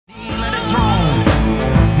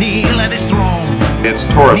Kneel at his throne. It's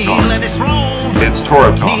Torah Talk. Kneel at his throne. It's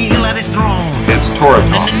Torah Talk. Kneel at his throne. It's Torah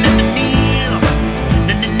Talk. Kneel.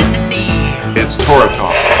 It's Torah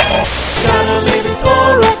Talk. Gotta live in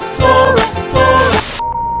Torah, Torah, Torah.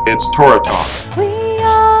 It's Torah Talk. We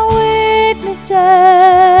are witnesses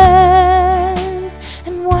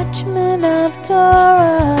and watchmen of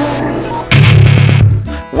Torah.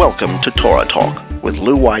 Welcome to Torah Talk with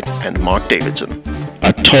Lew White and Mark Davidson,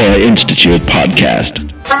 a Torah Institute podcast.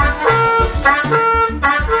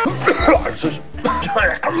 It's the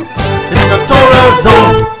Torah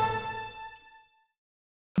Zone.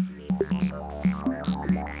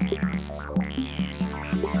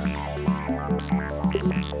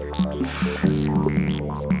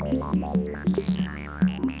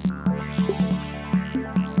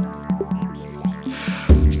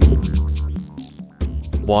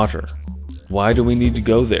 Water. Why do we need to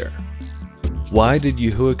go there? Why did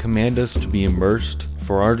Yahuwah command us to be immersed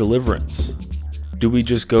for our deliverance? Do we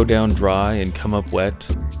just go down dry and come up wet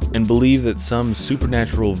and believe that some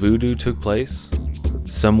supernatural voodoo took place?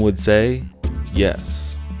 Some would say,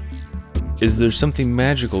 yes. Is there something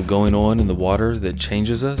magical going on in the water that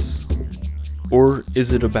changes us? Or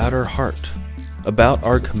is it about our heart, about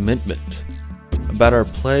our commitment, about our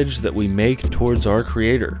pledge that we make towards our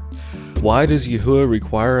Creator? Why does Yahuwah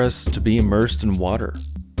require us to be immersed in water?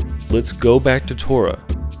 Let's go back to Torah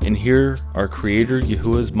and hear our Creator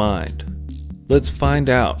Yahuwah's mind. Let's find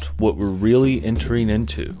out what we're really entering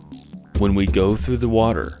into when we go through the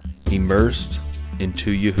water, immersed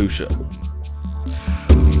into YAHUSHA.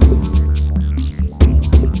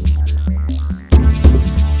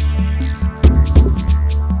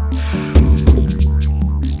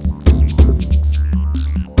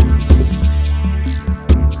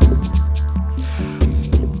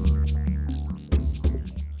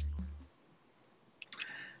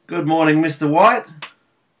 Good morning, Mr. White.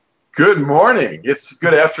 Good morning. It's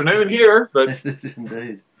good afternoon here, but It is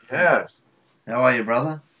indeed. yes, How are you,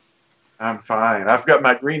 brother? I'm fine. I've got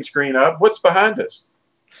my green screen up. What's behind us?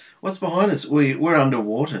 What's behind us? We're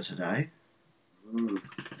underwater today.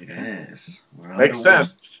 Yes. We're Makes underwater.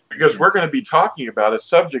 sense, because we're going to be talking about a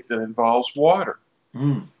subject that involves water.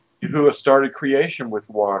 Mm. Yahuwah started creation with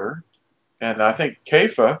water, and I think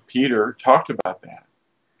Peter, talked about that.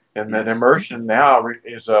 And that Yes. immersion now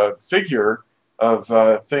is a figure of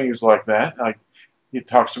things like that. Like he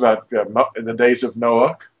talks about the days of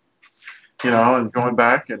Noah, and going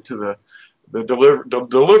back into the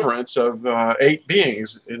deliverance of 8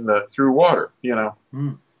 beings through water.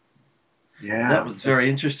 Mm. Yeah, That was very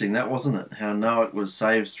interesting, that wasn't it? How Noah was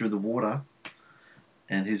saved through the water,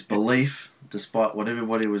 and his belief, despite what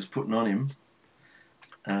everybody was putting on him,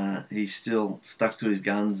 he still stuck to his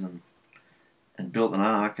guns and built an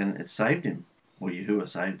ark, and it saved him. Well, Yahuwah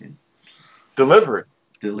saved him. delivered.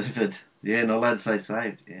 Delivered. Yeah, not allowed to say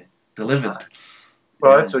saved. Yeah, delivered.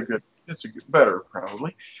 Well, Yeah. that's a good. It's better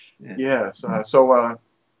probably. Yeah. Yes.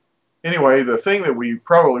 Anyway, the thing that we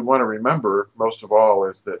probably want to remember most of all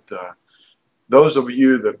is that those of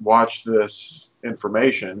you that watch this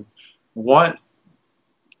information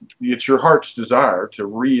it's your heart's desire to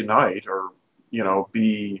reunite or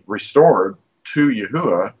be restored to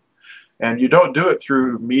Yahuwah, and you don't do it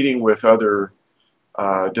through meeting with other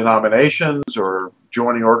denominations or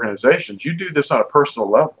joining organizations. You do this on a personal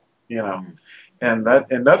level, and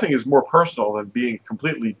nothing is more personal than being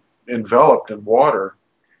completely enveloped in water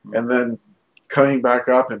and then coming back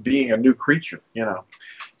up and being a new creature,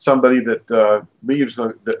 somebody that leaves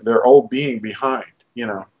their old being behind,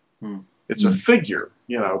 It's a figure,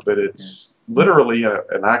 but it's literally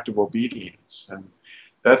an act of obedience. And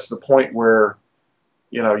that's the point where,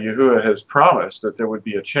 Yahuwah has promised that there would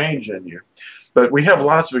be a change in you. But we have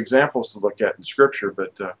lots of examples to look at in Scripture.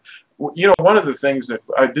 But, one of the things that,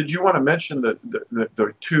 did you want to mention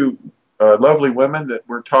the 2 lovely women that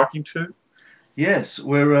we're talking to? Yes,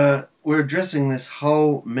 we're addressing this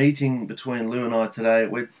whole meeting between Lou and I today.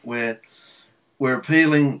 We're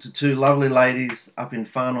appealing to 2 lovely ladies up in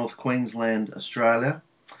far north Queensland, Australia,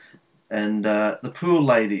 and the pool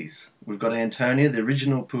ladies. We've got Antonia, the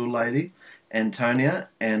original pool lady, Antonia,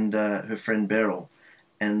 and her friend Beryl,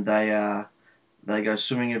 and they go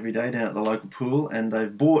swimming every day down at the local pool, and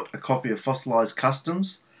they've bought a copy of Fossilized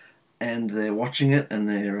Customs, and they're watching it, and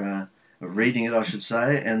they're reading it, I should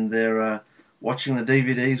say, and they're watching the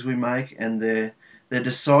DVDs we make, and they're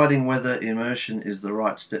deciding whether immersion is the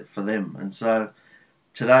right step for them. And so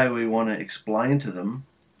today we want to explain to them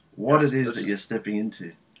what it is that you're stepping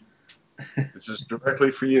into. This is directly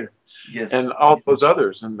for you. Yes. And all those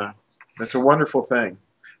others. And that's a wonderful thing.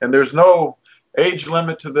 And there's no age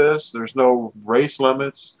limit to this. There's no race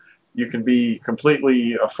limits. You can be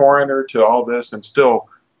completely a foreigner to all this, and still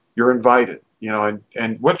you're invited. You know,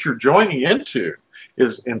 and what you're joining into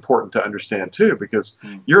is important to understand too, because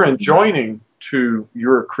you're joining to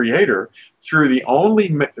your Creator through the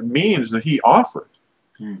only means that He offered,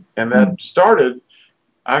 and that started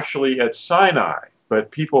actually at Sinai.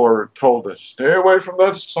 But people are told to stay away from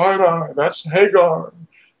that Sinai. That's Hagar.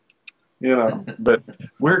 You know, but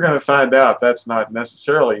we're going to find out that's not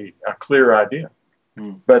necessarily a clear idea.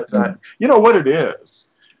 But you know what it is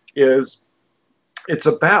it's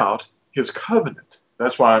about His covenant.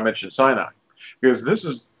 That's why I mentioned Sinai, because this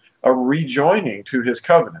is a rejoining to His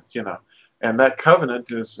covenant, you know, and that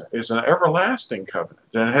covenant is an everlasting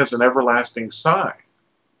covenant, and it has an everlasting sign,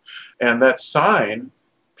 and that sign,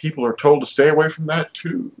 people are told to stay away from that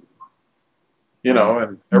too. You know,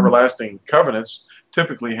 and everlasting covenants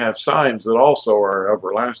typically have signs that also are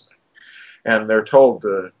everlasting. And they're told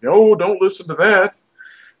to, oh, don't listen to that.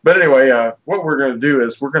 But anyway, what we're going to do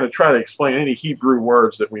is we're going to try to explain any Hebrew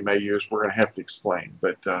words that we may use. We're going to have to explain.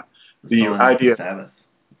 But the idea... The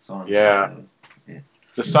Sabbath. Yeah.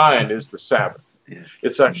 The sign is the Sabbath. Yeah.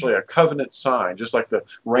 It's actually a covenant sign, just like the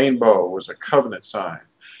rainbow was a covenant sign.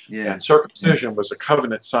 Yeah. And circumcision was a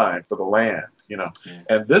covenant sign for the land, you know.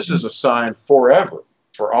 And this is a sign forever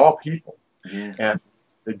for all people. Yeah. And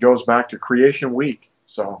it goes back to creation week.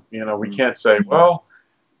 So, you know, we can't say, well,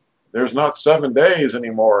 there's not 7 days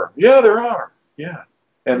anymore. Yeah, there are. Yeah.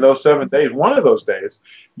 And those 7 days, one of those days,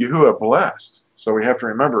 Yahuwah blessed. So we have to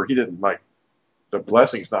remember He didn't, like, the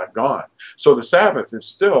blessing's not gone. So the Sabbath is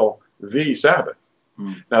still the Sabbath.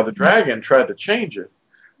 Now the dragon tried to change it.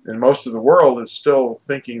 And most of the world is still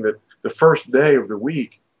thinking that the first day of the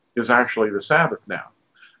week is actually the Sabbath now.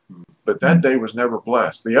 But that day was never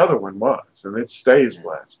blessed. The other one was, and it stays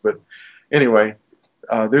blessed. But anyway,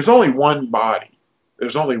 there's only one body.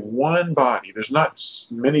 There's only one body. There's not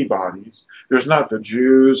many bodies. There's not the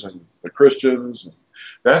Jews and the Christians.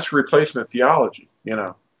 That's replacement theology, you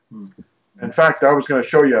know. In fact, I was going to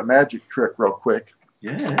show you a magic trick real quick.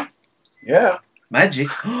 Yeah. Yeah. Magic.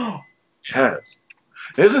 Yes.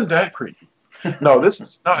 Isn't that creepy? No, this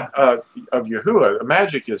is not of Yahuwah.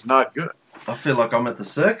 Magic is not good. I feel like I'm at the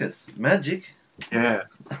circus. Magic.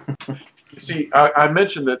 Yes. You see, I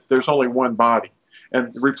mentioned that there's only one body.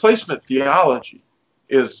 And replacement theology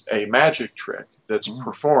is a magic trick that's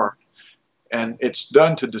performed. And it's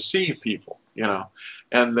done to deceive people, you know.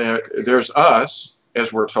 And there's us,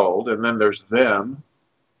 as we're told, and then there's them.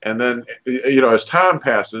 And then, you know, as time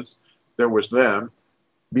passes, there was them,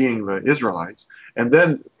 being the Israelites. And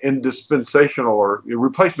then in dispensational or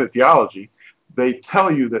replacement theology, they tell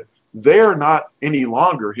you that they're not any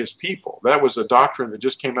longer His people. That was a doctrine that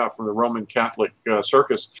just came out from the Roman Catholic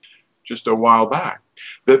circus just a while back.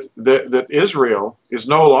 That Israel is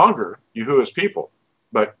no longer Yahuwah's people,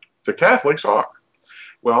 but the Catholics are.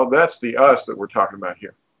 Well, that's the us that we're talking about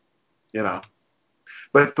here, you know.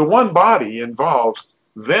 But the one body involves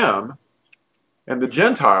them, and the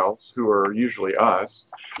Gentiles, who are usually us,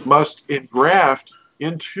 must engraft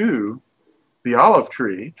into the olive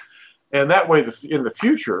tree, and that way in the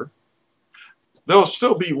future, there'll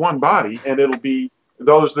still be one body, and it'll be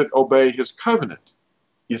those that obey His covenant.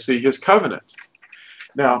 You see, His covenant.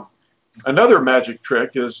 Now, another magic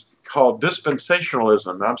trick is called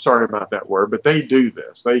dispensationalism. I'm sorry about that word, but they do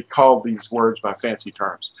this. They call these words by fancy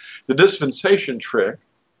terms. The dispensation trick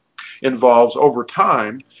involves, over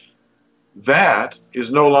time, that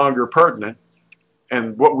is no longer pertinent,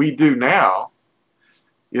 and what we do now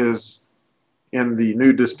is in the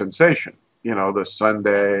new dispensation. You know, the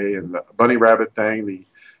Sunday and the bunny rabbit thing,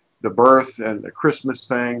 the birth and the Christmas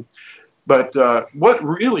thing. But what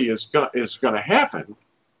really is going to happen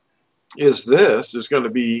is this is going to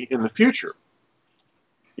be in the future.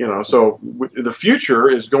 You know, so the future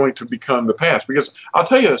is going to become the past. Because I'll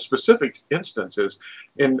tell you a specific instance is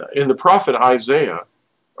in the prophet Isaiah,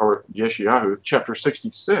 or Yeshayahu, chapter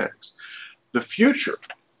 66, the future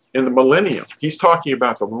in the millennium, he's talking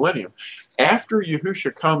about the millennium. After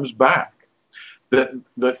Yahusha comes back, that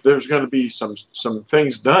there's going to be some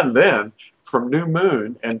things done then from new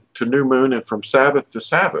moon and to new moon and from Sabbath to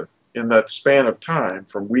Sabbath in that span of time,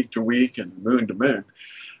 from week to week and moon to moon.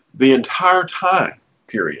 The entire time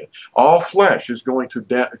period, all flesh is going to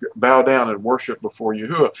bow down and worship before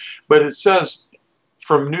Yahuwah. But it says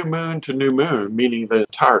from new moon to new moon, meaning the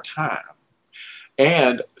entire time.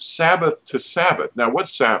 And Sabbath to Sabbath. Now,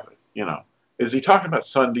 what's Sabbath? You know, is he talking about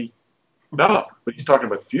Sunday? No, but he's talking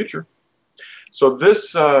about the future. So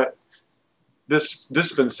this this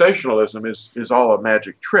dispensationalism is all a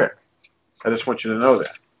magic trick. I just want you to know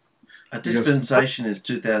that. A dispensation is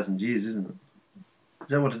 2,000 years, isn't it? Is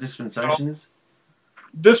that what a dispensation is?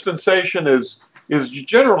 dispensation is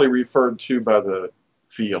generally referred to by the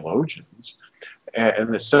theologians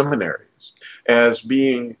and the seminaries as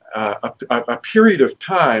being a period of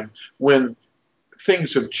time when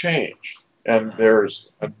things have changed and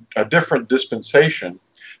there's a different dispensation,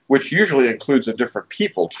 which usually includes a different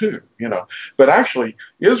people too, you know. But actually,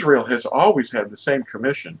 Israel has always had the same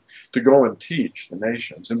commission to go and teach the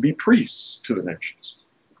nations and be priests to the nations.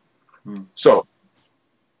 So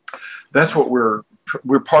that's what we're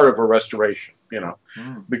part of a restoration, you know,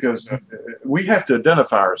 because we have to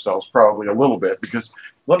identify ourselves probably a little bit, because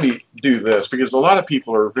let me do this, because a lot of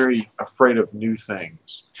people are very afraid of new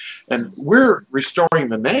things. And we're restoring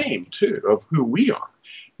the name, too, of who we are.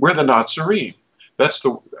 We're the Nazarene. That's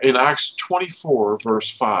in Acts 24, verse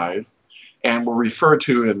 5, and we're referred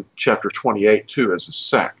to in chapter 28, too, as a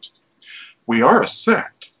sect. We are a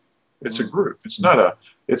sect. It's a group. It's not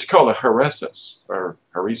it's called a heresis, or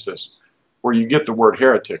heresis, where you get the word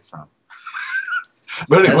heretic from.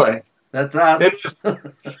 But anyway, that's us.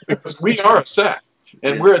 Because we are a sect,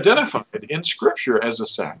 and we're identified in Scripture as a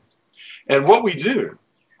sect. And what we do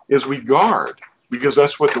is we guard, because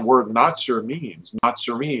that's what the word Nazir means.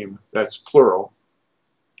 Nazirim, that's plural.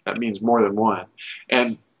 That means more than one.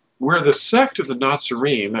 And we're the sect of the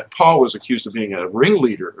Nazirim, that Paul was accused of being a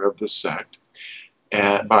ringleader of this sect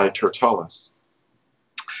by Tertullus.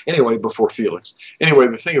 Anyway, before Felix. Anyway,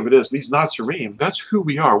 the thing of it is, these Nazirim, that's who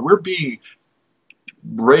we are. We're being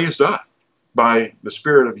raised up by the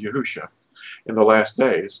Spirit of Yahusha in the last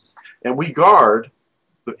days. And we guard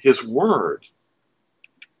his word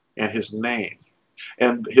and his name.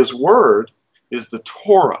 And his word is the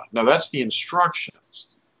Torah. Now, that's the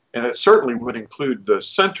instructions. And it certainly would include the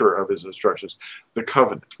center of his instructions, the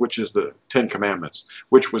covenant, which is the Ten Commandments,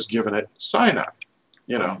 which was given at Sinai.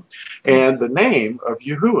 You know, and the name of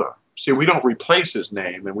Yahuwah. See, we don't replace his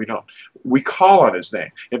name, and we call on his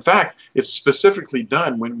name. In fact, it's specifically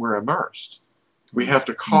done when we're immersed. We have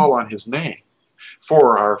to call on his name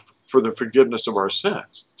for the forgiveness of our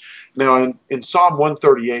sins. Now, in Psalm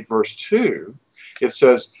 138, verse 2, it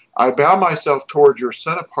says, I bow myself toward your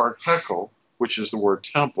set-apart hekel, which is the word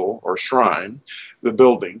temple or shrine, the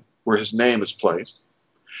building where his name is placed,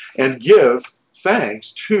 and give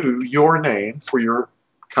thanks to your name for your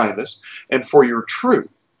kindness and for your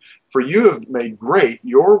truth. For you have made great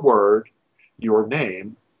your word, your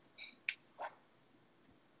name,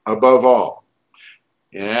 above all.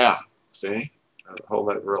 Yeah, see? I'll hold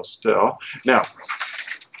that real still. Now,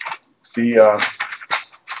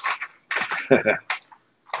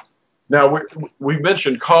 now we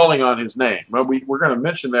mentioned calling on his name. Well, we're going to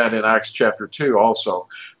mention that in Acts chapter 2 also.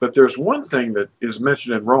 But there's one thing that is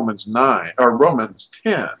mentioned in Romans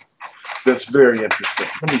 10 that's very interesting.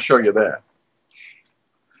 Let me show you that.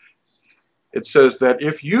 It says that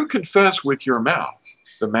if you confess with your mouth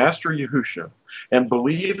the Master Yahusha and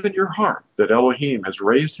believe in your heart that Elohim has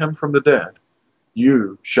raised him from the dead,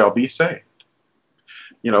 you shall be saved.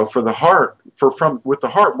 You know, with the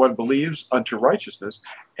heart one believes unto righteousness,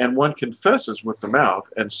 and one confesses with the mouth,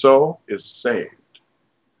 and so is saved.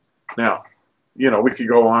 Now, you know, we could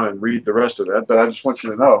go on and read the rest of that, but I just want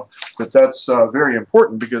you to know that that's very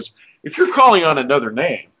important, because if you're calling on another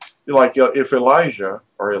name, like if Elijah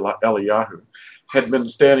or Eliyahu had been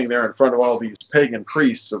standing there in front of all these pagan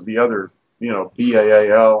priests of the other, you know,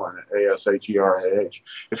 Baal and Asherah,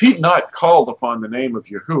 if he'd not called upon the name of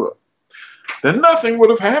Yahuwah, then nothing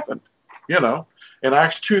would have happened. You know, in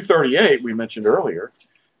Acts 2:38, we mentioned earlier,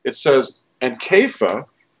 it says, and Kepha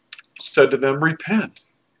said to them, repent,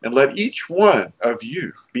 and let each one of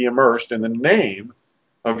you be immersed in the name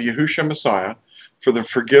of Yahusha Messiah for the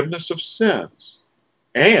forgiveness of sins,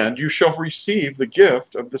 and you shall receive the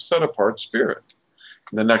gift of the set-apart Spirit.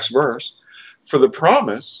 In the next verse, for the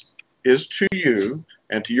promise is to you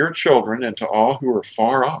and to your children and to all who are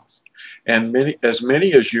far off, and as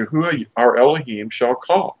many as Yahuwah our Elohim shall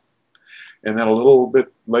call. And then a little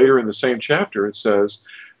bit later in the same chapter it says,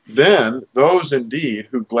 then those indeed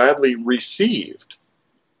who gladly received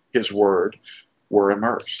his word were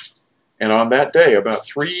immersed. And on that day about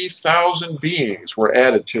 3,000 beings were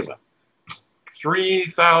added to them.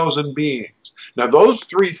 3,000 beings. Now those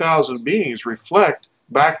 3,000 beings reflect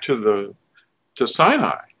back to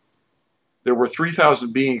Sinai. There were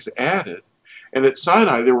 3,000 beings added, and at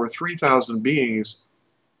Sinai there were 3,000 beings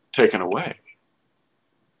taken away.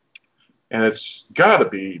 And it's got to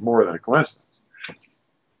be more than a coincidence.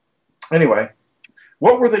 Anyway,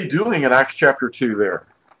 what were they doing in Acts chapter 2 there?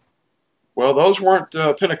 Well, those weren't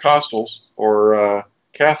Pentecostals or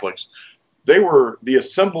Catholics. They were the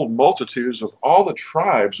assembled multitudes of all the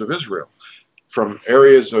tribes of Israel, from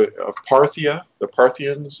areas of Parthia, the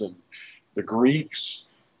Parthians, and the Greeks,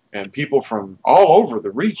 and people from all over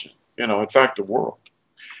the region, in fact, the world.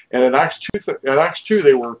 And in Acts 2,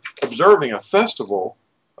 they were observing a festival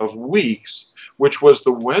of weeks, which was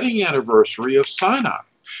the wedding anniversary of Sinai.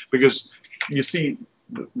 Because, you see,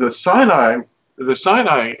 the Sinai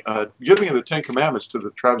giving of the Ten Commandments to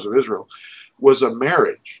the tribes of Israel was a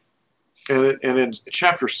marriage. And in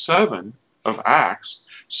chapter 7 of Acts,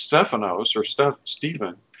 Stephen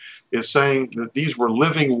is saying that these were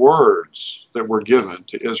living words that were given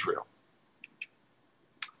to Israel.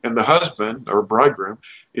 And the husband, or bridegroom,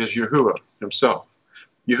 is Yahuwah himself.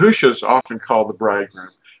 Yahusha is often called the bridegroom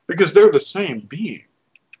because they're the same being.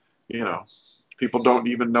 People don't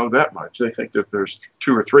even know that much. They think that there's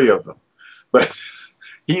 2 or 3 of them. But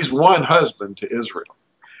he's one husband to Israel.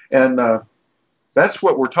 And that's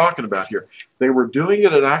what we're talking about here. They were doing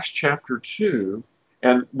it in Acts chapter 2.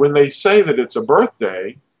 And when they say that it's a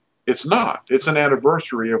birthday, it's not. It's an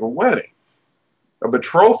anniversary of a wedding. A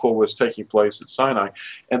betrothal was taking place at Sinai,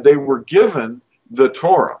 and they were given the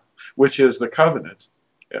Torah, which is the covenant.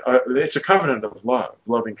 It's a covenant of love,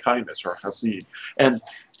 loving kindness, or hasid. And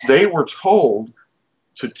they were told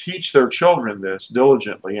to teach their children this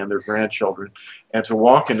diligently and their grandchildren, and to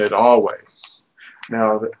walk in it always.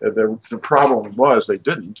 Now, the problem was they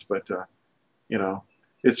didn't, but,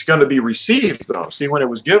 it's going to be received, though. See, when it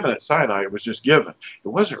was given at Sinai, it was just given. It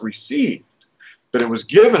wasn't received, but it was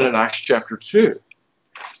given in Acts chapter 2.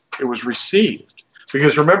 It was received.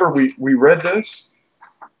 Because remember, we read this?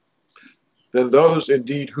 Then those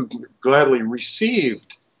indeed who gladly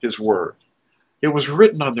received his word, it was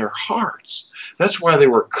written on their hearts. That's why they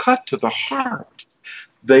were cut to the heart.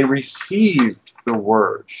 They received the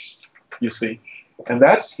words, you see. And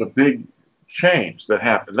that's the big change that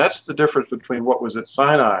happened. That's the difference between what was at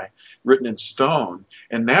Sinai, written in stone,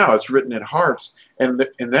 and now it's written in hearts. And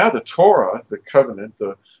now the Torah, the covenant,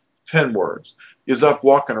 the 10 words, is up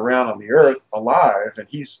walking around on the earth alive, and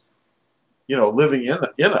he's, living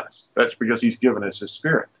in us. That's because he's given us his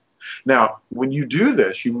spirit. Now, when you do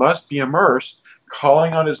this, you must be immersed,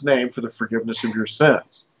 calling on his name for the forgiveness of your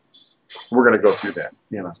sins. We're going to go through that,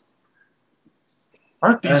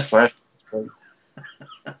 Aren't these flash?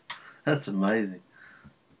 That's amazing.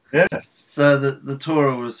 Yeah. So the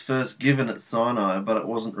Torah was first given at Sinai, but it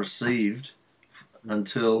wasn't received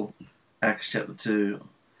until Acts chapter 2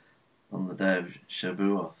 on the day of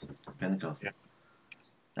Shavuot, Pentecost. Yeah.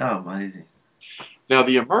 Oh, amazing. Now,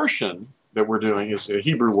 the immersion that we're doing is a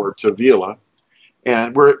Hebrew word, tevilah,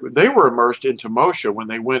 and they were immersed into Moshe when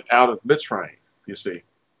they went out of Mitzrayim, you see.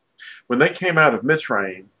 When they came out of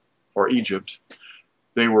Mitzrayim, or Egypt,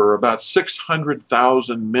 they were about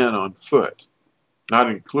 600,000 men on foot,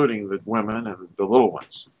 not including the women and the little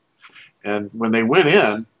ones. And when they went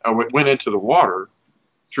into the water,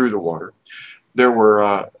 through the water, there were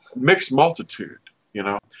a mixed multitude,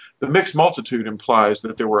 The mixed multitude implies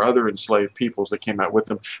that there were other enslaved peoples that came out with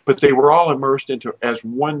them, but they were all immersed into as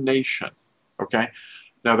one nation, okay?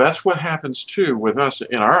 Now that's what happens too with us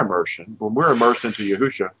in our immersion. When we're immersed into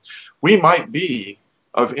Yahusha, we might be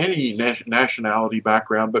of any nationality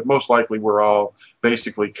background, but most likely we're all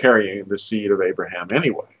basically carrying the seed of Abraham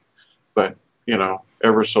anyway, but,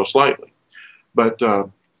 ever so slightly. But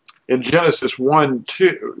in Genesis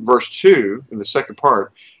 1:2, verse 2, in the second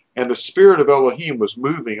part, and the Spirit of Elohim was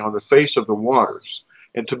moving on the face of the waters.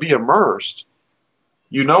 And to be immersed,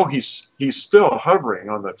 he's still hovering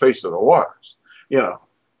on the face of the waters,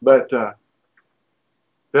 But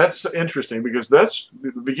that's interesting because that's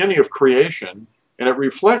the beginning of creation, and it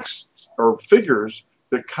reflects or figures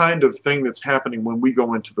the kind of thing that's happening when we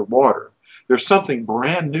go into the water. There's something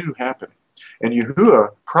brand new happening. And Yahuwah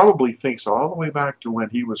probably thinks all the way back to when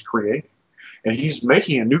he was creating. And he's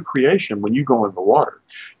making a new creation when you go in the water.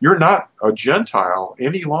 You're not a Gentile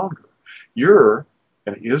any longer. You're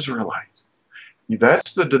an Israelite.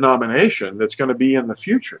 That's the denomination that's going to be in the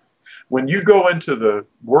future. When you go into the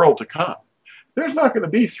world to come, there's not going to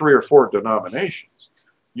be 3 or 4 denominations.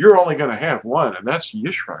 You're only going to have one, and that's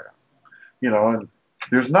Yisrael. And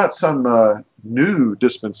there's not some new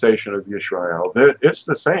dispensation of Yisrael. It's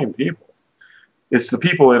the same people. It's the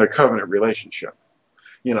people in a covenant relationship.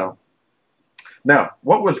 Now,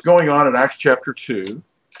 what was going on in Acts chapter 2?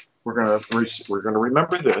 We're going to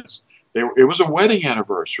remember this. It was a wedding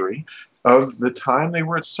anniversary of the time they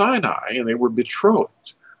were at Sinai, and they were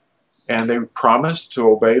betrothed. And they promised to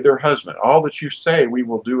obey their husband. All that you say, we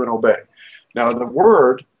will do and obey. Now, the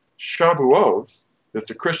word Shavuot, that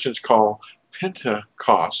the Christians call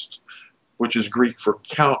Pentecost, which is Greek for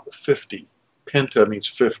count 50. Penta means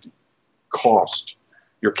 50. Cost.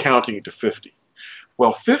 You're counting to 50.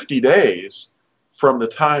 Well, 50 days from the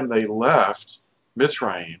time they left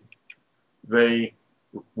Mitzrayim they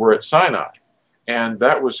were at Sinai, and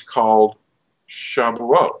that was called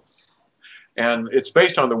Shavuot. And it's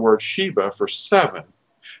based on the word Sheba for 7.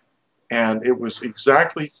 And it was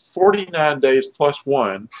exactly 49 days plus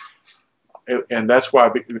 1. And that's why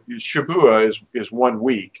Shabua is 1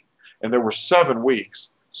 week. And there were 7 weeks.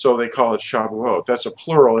 So they call it Shavuot. That's a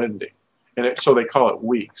plural ending. And so they call it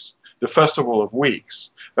weeks. The festival of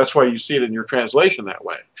weeks. That's why you see it in your translation that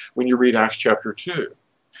way when you read Acts chapter 2.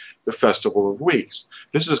 The festival of weeks.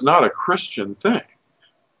 This is not a Christian thing.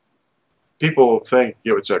 People think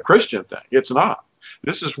it's a Christian thing. It's not.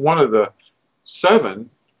 This is one of the 7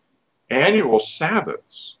 annual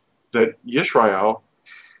Sabbaths that Yisrael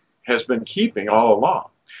has been keeping all along.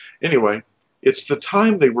 Anyway, it's the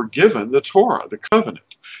time they were given the Torah, the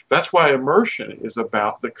covenant. That's why immersion is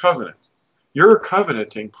about the covenant. You're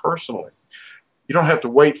covenanting personally. You don't have to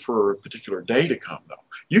wait for a particular day to come, though.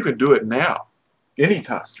 You can do it now,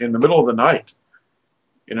 anytime, in the middle of the night,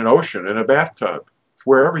 in an ocean, in a bathtub,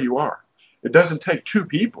 wherever you are. It doesn't take 2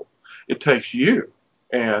 people. It takes you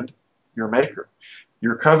and your Maker.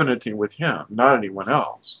 You're covenanting with Him, not anyone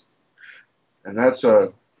else. And that's a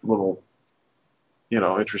little,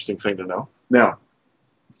 interesting thing to know. Now,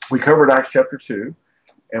 we covered Acts chapter 2,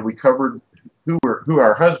 and we covered who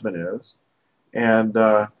our husband is. And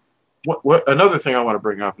another thing I want to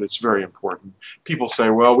bring up that's very important. People say,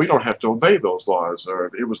 well, we don't have to obey those laws, or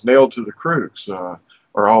it was nailed to the crux,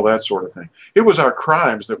 or all that sort of thing. It was our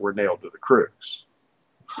crimes that were nailed to the crux.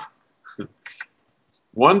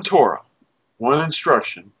 One Torah, one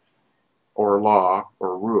instruction, or law,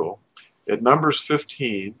 or rule. At Numbers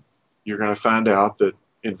 15, you're going to find out that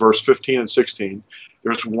in verse 15 and 16,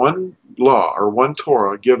 there's one law, or one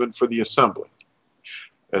Torah, given for the assembly.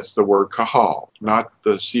 That's the word kahal, not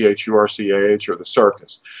the church or the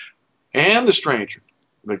circus. And the stranger,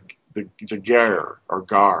 the ger, or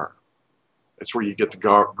gar. That's where you get the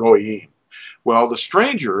goyim. Well, the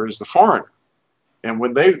stranger is the foreigner. And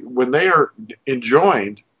when they are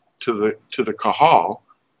enjoined to the kahal,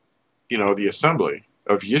 the assembly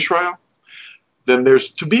of Yisrael, then there's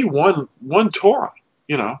to be one Torah,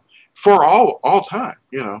 for all time,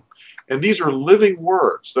 And these are living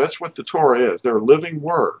words. That's what the Torah is. They're living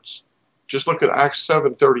words. Just look at Acts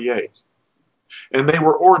 7:38. And they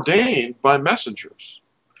were ordained by messengers.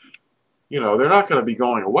 They're not going to be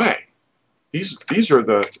going away. These are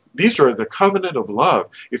the covenant of love.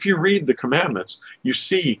 If you read the commandments, you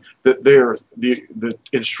see that they're the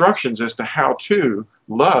instructions as to how to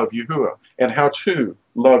love Yahuwah and how to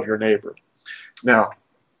love your neighbor. Now,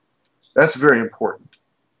 that's very important.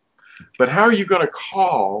 But how are you going to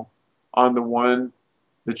call on the one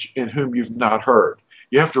in whom you've not heard?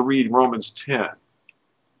 You have to read Romans 10,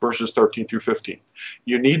 verses 13 through 15.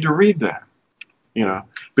 You need to read that,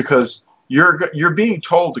 because you're being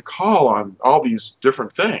told to call on all these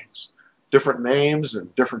different things, different names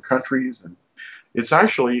and different countries, and it's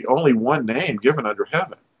actually only one name given under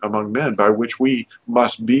heaven among men by which we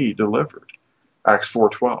must be delivered. Acts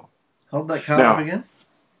 4:12. Hold that card up again.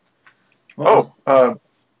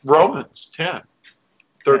 Romans 10,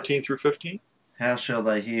 13 through 15. How shall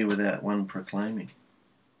they hear without one proclaiming?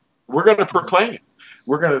 We're going to proclaim.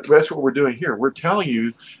 That's what we're doing here. We're telling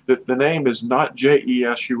you that the name is not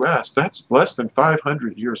Jesus. That's less than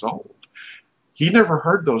 500 years old. He never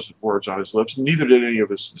heard those words on his lips, neither did any of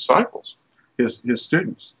his disciples, his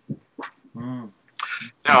students.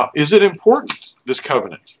 Now, is it important, this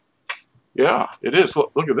covenant? Yeah, it is.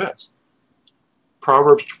 Look at this.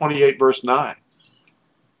 Proverbs 28, verse 9.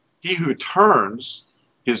 He who turns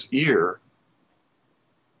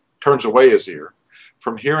away his ear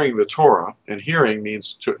from hearing the Torah, and hearing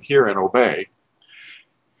means to hear and obey,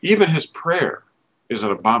 even his prayer is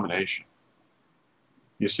an abomination.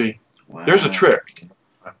 You see? Wow. There's a trick.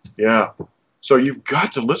 Yeah. So you've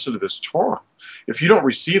got to listen to this Torah. If you don't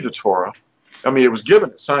receive the Torah, it was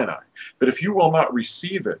given at Sinai, but if you will not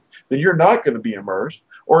receive it, then you're not going to be immersed.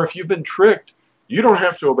 Or if you've been tricked, you don't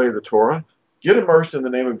have to obey the Torah. Get immersed in the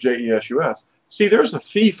name of Jesus. See, there's a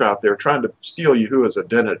thief out there trying to steal Yahuwah's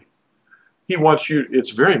identity. He wants you. It's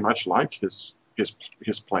very much like his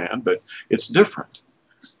plan, but it's different.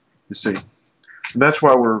 You see, and that's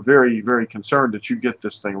why we're very, very concerned that you get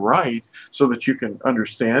this thing right, so that you can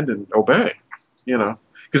understand and obey.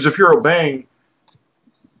 Because if you're obeying,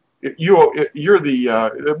 you're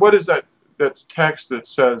the what is that text that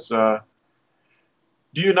says, "Do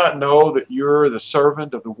you not know that you're the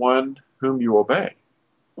servant of the one whom you obey,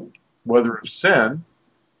 whether of sin,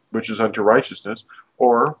 which is unto righteousness,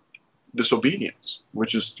 or disobedience,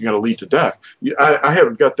 which is going to lead to death?" I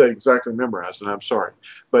haven't got that exactly memorized, and I'm sorry,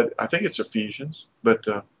 but I think it's Ephesians. But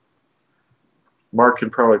Mark can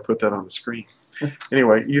probably put that on the screen.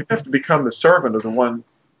 Anyway, you have to become the servant of the one,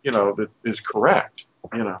 that is correct,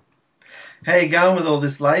 How you going with all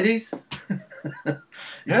this, ladies?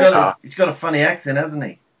 He's got a funny accent, hasn't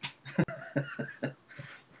he?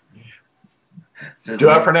 Do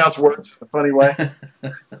I pronounce words a funny way?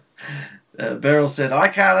 Beryl said, I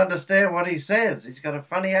can't understand what he says. He's got a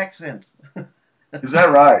funny accent. Is that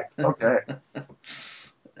right? Okay.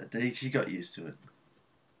 She got used to it.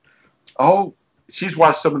 Oh, she's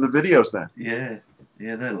watched some of the videos then. Yeah,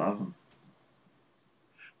 they love them.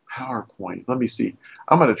 PowerPoint. Let me see.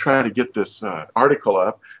 I'm going to try to get this article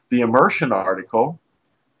up. The Immersion article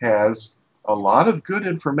has a lot of good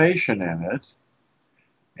information in it.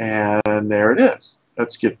 And there it is.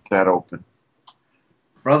 Let's get that open.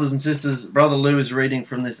 Brothers and sisters, Brother Lou is reading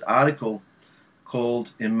from this article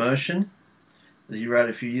called Immersion that he wrote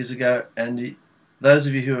a few years ago. And those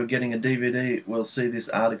of you who are getting a DVD will see this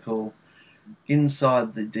article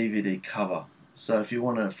inside the DVD cover. So if you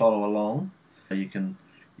want to follow along, you can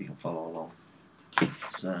follow along.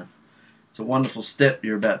 So it's a wonderful step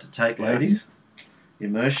you're about to take, ladies.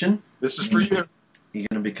 Immersion. This is for you. You're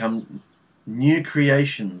going to become new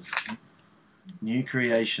creations. New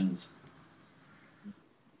creations.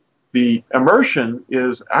 The immersion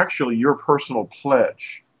is actually your personal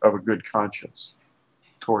pledge of a good conscience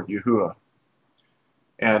toward Yahuwah.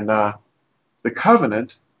 And the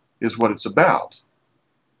covenant is what it's about.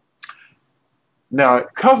 Now,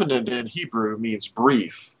 covenant in Hebrew means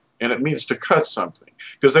brief, and it means to cut something,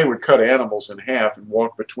 because they would cut animals in half and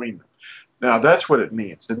walk between them. Now, that's what it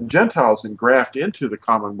means. And Gentiles engraft into the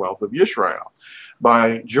commonwealth of Yisrael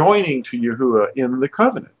by joining to Yahuwah in the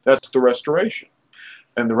covenant. That's the restoration.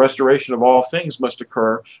 And the restoration of all things must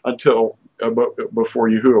occur until before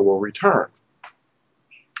Yahuwah will return.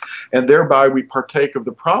 And thereby we partake of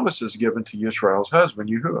the promises given to Yisrael's husband,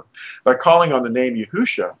 Yahuwah. By calling on the name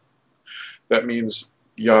Yahusha, that means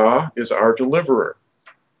Yah is our deliverer.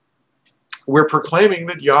 We're proclaiming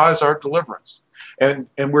that Yah is our deliverance. And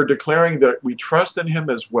we're declaring that we trust in him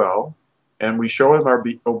as well, and we show him our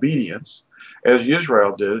obedience, as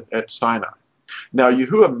Yisrael did at Sinai. Now,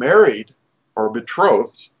 Yahuwah married or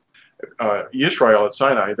betrothed Yisrael at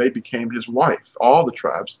Sinai. They became his wife, all the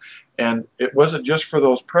tribes. And it wasn't just for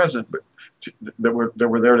those present that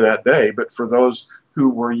were there that day, but for those who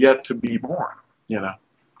were yet to be born,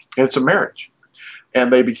 It's a marriage.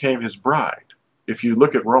 And they became his bride. If you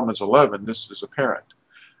look at Romans 11, this is apparent.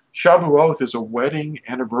 Shavuot is a wedding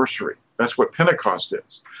anniversary. That's what Pentecost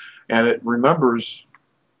is. And it remembers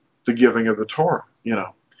the giving of the Torah,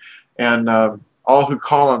 And all who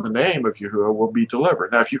call on the name of Yahuwah will be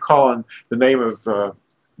delivered. Now, if you call on the name of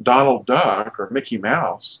Donald Duck or Mickey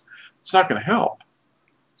Mouse, it's not going to help.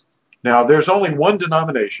 Now, there's only one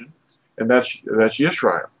denomination, and that's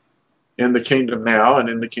Yisrael, in the kingdom now and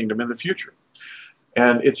in the kingdom in the future.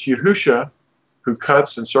 And it's Yahusha who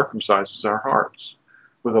cuts and circumcises our hearts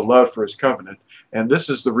with a love for his covenant. And this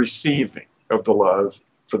is the receiving of the love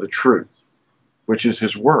for the truth, which is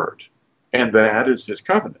his word. And that is his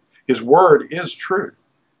covenant. His word is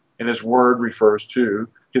truth, and his word refers to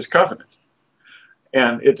his covenant.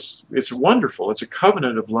 And it's wonderful. It's a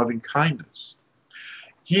covenant of loving kindness.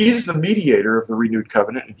 He is the mediator of the renewed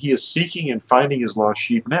covenant, and he is seeking and finding his lost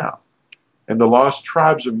sheep now, and the lost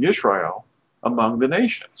tribes of Yisrael among the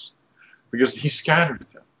nations, because he scattered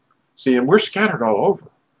them. See, and we're scattered all over.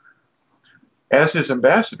 As his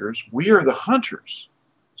ambassadors, we are the hunters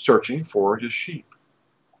searching for his sheep.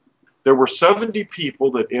 There were 70 people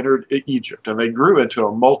that entered Egypt, and they grew into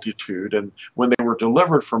a multitude. And when they were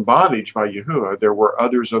delivered from bondage by Yahuwah, there were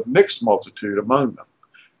others of mixed multitude among them.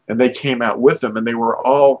 And they came out with them, and they were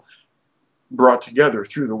all brought together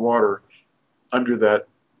through the water under that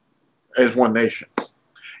as one nation.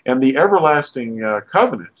 And the everlasting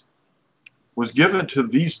covenant was given to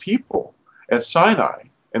these people at Sinai,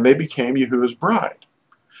 and they became Yahuwah's bride.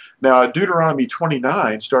 Now, at Deuteronomy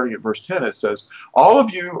 29, starting at verse 10, it says, all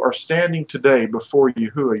of you are standing today before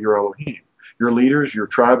Yahuwah, your Elohim, your leaders, your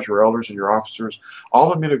tribes, your elders, and your officers, all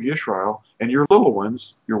the men of Yisrael, and your little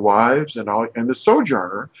ones, your wives, and the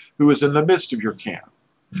sojourner who is in the midst of your camp,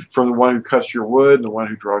 from the one who cuts your wood and the one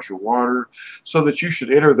who draws your water, so that you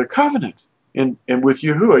should enter the covenant and with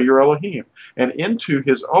Yahuwah, your Elohim, and into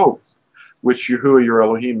his oath, which Yahuwah, your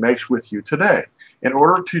Elohim, makes with you today, in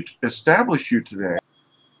order to establish you today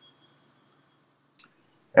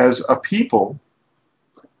as a people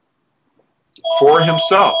for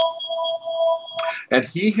himself, and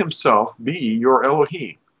he himself be your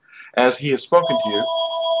Elohim, as he has spoken to you,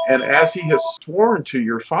 and as he has sworn to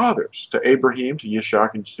your fathers, to Abraham, to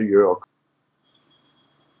Yishak, and to Yaakov.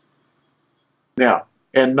 Now,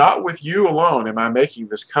 And not with you alone am I making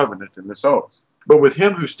this covenant and this oath, but with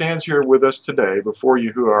him who stands here with us today before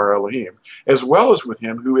Yahuwah our Elohim, as well as with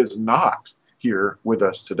him who is not here with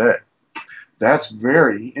us today. That's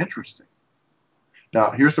very interesting.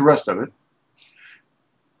 Now, here's the rest of it.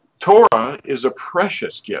 Torah is a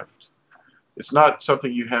precious gift. It's not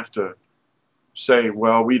something you have to say,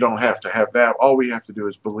 well, we don't have to have that. All we have to do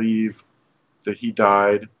is believe that he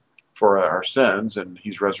died for our sins and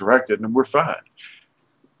he's resurrected and we're fine.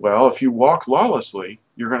 Well, if you walk lawlessly,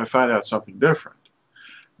 you're going to find out something different.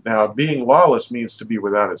 Now, being lawless means to be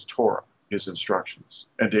without his Torah, his instructions,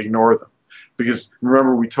 and to ignore them. Because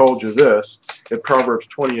remember, we told you this at Proverbs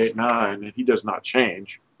 28:9, and he does not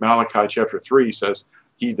change. Malachi chapter 3 says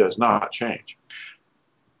he does not change.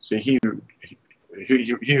 See, he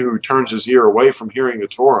who turns his ear away from hearing the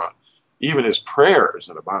Torah, even his prayer is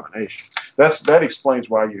an abomination. That explains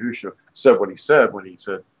why Yahusha said what he said when he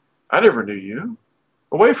said, I never knew you.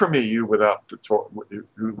 Away from me, you without the Torah,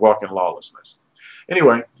 who walk in lawlessness.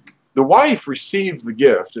 Anyway, the wife received the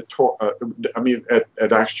gift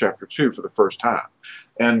at Acts chapter 2 for the first time.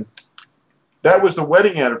 And that was the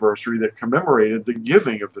wedding anniversary that commemorated the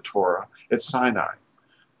giving of the Torah at Sinai.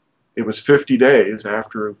 It was 50 days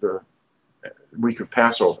after the week of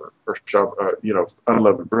Passover, or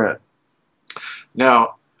unleavened bread.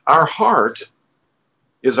 Now, our heart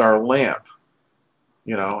is our lamp,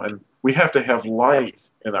 and we have to have light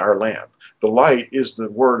in our lamp. The light is the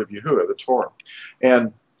word of Yahuwah, the Torah.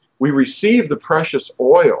 And we receive the precious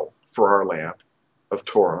oil for our lamp of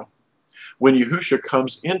Torah when Yahusha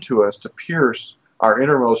comes into us to pierce our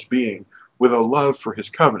innermost being with a love for his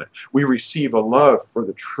covenant. We receive a love for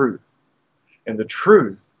the truth, and the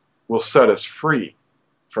truth will set us free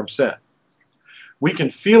from sin. We can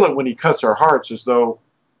feel it when he cuts our hearts as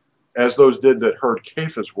those did that heard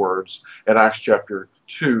Kepha's words at Acts chapter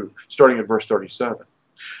 2, starting at verse 37.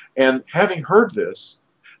 And having heard this,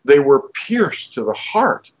 they were pierced to the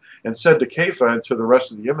heart and said to Kepha and to the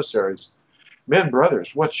rest of the emissaries, Men,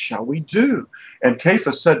 brothers, what shall we do? And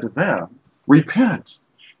Kepha said to them, Repent,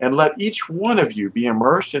 and let each one of you be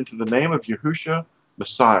immersed into the name of Yahusha,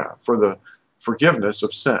 Messiah, for the forgiveness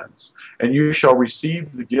of sins, and you shall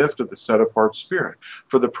receive the gift of the set-apart Spirit.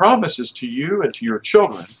 For the promise is to you and to your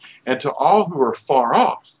children, and to all who are far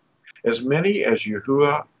off, as many as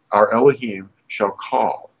Yahuwah our Elohim shall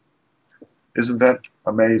call. Isn't that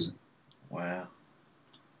amazing? Wow.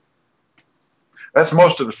 That's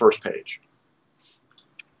most of the first page.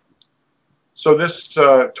 So this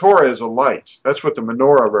Torah is a light. That's what the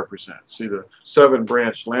menorah represents. See, the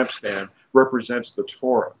 7-branch lampstand represents the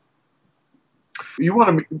Torah.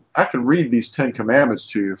 I can read these 10 commandments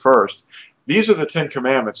to you first. These are the 10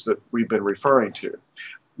 commandments that we've been referring to.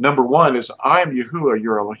 Number 1 is, I am Yahuwah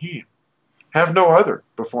your Elohim. Have no other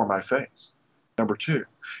before my face. Number 2,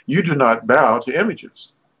 you do not bow to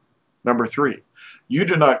images. Number 3, you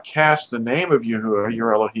do not cast the name of Yahuwah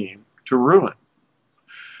your Elohim to ruin.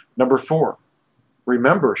 Number 4,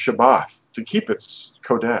 remember Shabbat, to keep it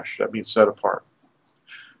Kodesh, that means set apart.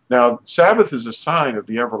 Now, Sabbath is a sign of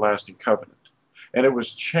the everlasting covenant, and it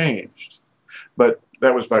was changed, but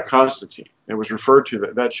that was by Constantine. It was referred to,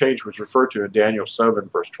 that change was referred to in Daniel 7,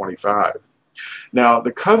 verse 25. Now,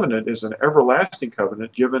 the covenant is an everlasting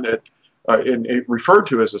covenant given referred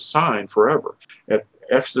to as a sign forever at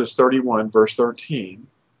Exodus 31, verse 13,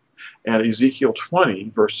 and Ezekiel 20,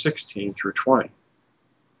 verse 16 through 20.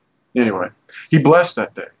 Anyway, he blessed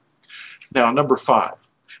that day. Now, number 5,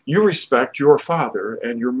 you respect your father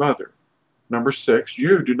and your mother. Number 6,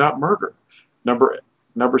 you do not murder.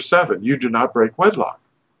 Number 7, you do not break wedlock.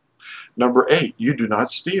 Number 8, you do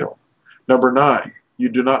not steal. Number 9, you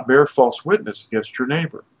do not bear false witness against your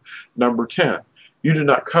neighbor. Number 10, you do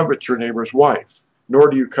not covet your neighbor's wife, nor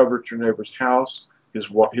do you covet your neighbor's house,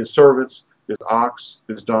 his servants, his ox,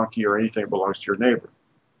 his donkey, or anything that belongs to your neighbor.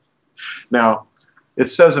 Now, it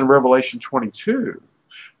says in Revelation 22,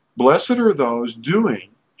 Blessed are those doing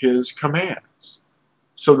his commands,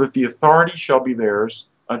 so that the authority shall be theirs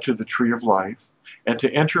unto the tree of life, and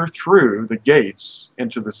to enter through the gates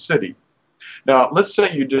into the city. Now, let's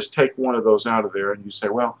say you just take one of those out of there and you say,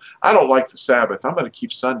 well, I don't like the Sabbath. I'm going to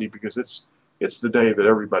keep Sunday because it's the day that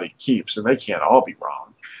everybody keeps, and they can't all be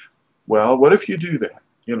wrong. Well, what if you do that?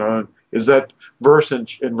 Is that verse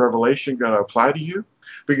in Revelation going to apply to you?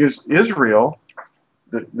 Because Israel,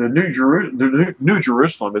 the New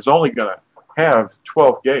Jerusalem is only going to have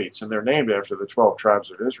 12 gates, and they're named after the 12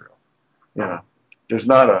 tribes of Israel. There's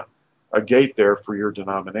not a gate there for your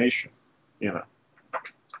denomination.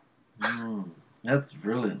 That's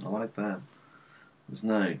brilliant. I like that. There's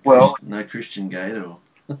no Christian gate or.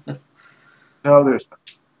 No, there's not.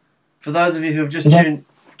 For those of you who have just tuned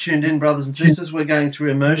tuned in, brothers and sisters. We're going through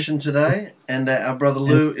Immersion today, and our brother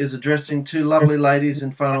Lou is addressing two lovely ladies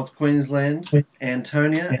in far north Queensland,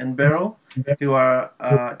 Antonia and Beryl, who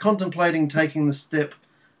are contemplating taking the step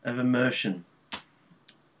of immersion.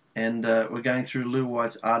 And we're going through Lew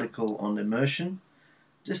White's article on immersion,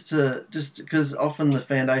 just because often the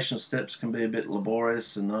foundational steps can be a bit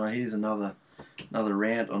laborious, and here's another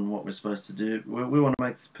rant on what we're supposed to do. We want to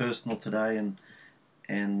make this personal today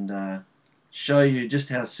and show you just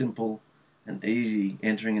how simple and easy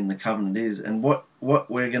entering in the covenant is, and what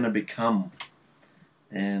we're going to become,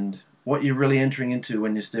 and what you're really entering into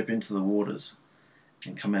when you step into the waters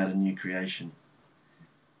and come out a new creation.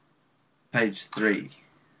 Page 3.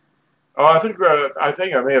 Oh, I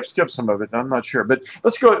think I may have skipped some of it. I'm not sure, but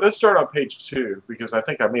let's start on page 2, because I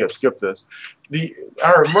think I may have skipped this.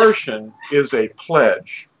 Our immersion is a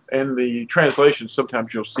pledge. In the translation,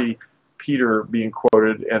 sometimes you'll see Peter being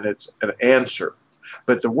quoted, and it's an answer.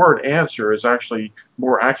 But the word answer is actually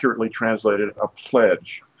more accurately translated a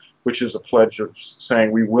pledge, which is a pledge of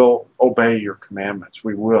saying we will obey your commandments.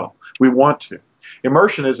 We will. We want to.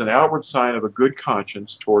 Immersion is an outward sign of a good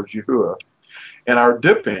conscience towards Yahuwah, and our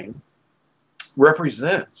dipping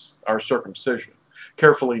represents our circumcision.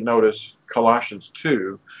 Carefully notice Colossians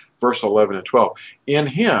 2, verse 11 and 12. In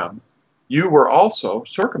him you were also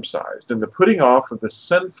circumcised in the putting off of the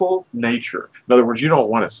sinful nature. In other words, you don't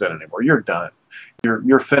want to sin anymore. You're done.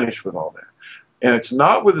 You're finished with all that. And it's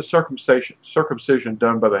not with the circumcision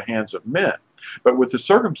done by the hands of men, but with the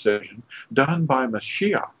circumcision done by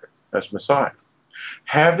Mashiach, as Messiah,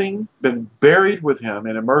 having been buried with him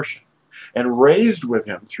in immersion and raised with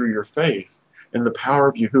him through your faith in the power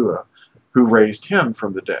of Yahuwah, who raised him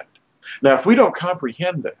from the dead. Now, if we don't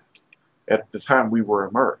comprehend that at the time we were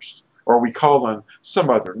immersed, or we call on some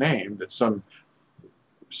other name that some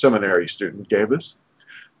seminary student gave us,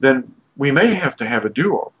 then we may have to have a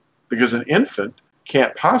do-over, because an infant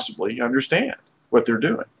can't possibly understand what they're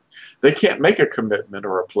doing. They can't make a commitment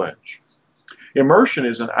or a pledge. Immersion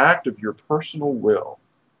is an act of your personal will.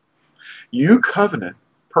 You covenant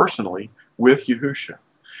personally with Yahusha,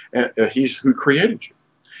 and he's who created you.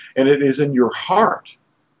 And it is in your heart,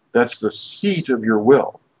 that's the seat of your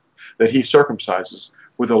will, that he circumcises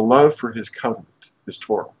with a love for his covenant, his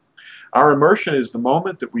Torah. Our immersion is the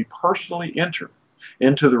moment that we personally enter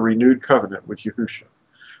into the renewed covenant with Yahusha,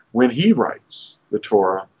 when he writes the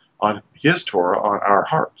Torah on his Torah on our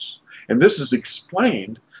hearts. And this is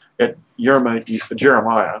explained at Jeremiah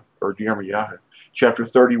chapter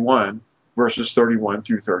 31, verses 31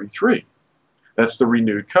 through 33. That's the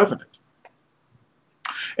renewed covenant.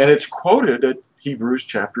 And it's quoted at Hebrews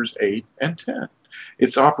chapters 8 and 10.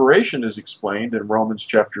 Its operation is explained in Romans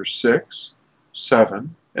chapters 6,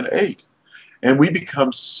 7, and 8. And we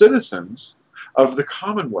become citizens of the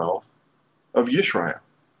commonwealth of Yisrael.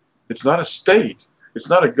 It's not a state. It's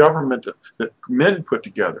not a government that men put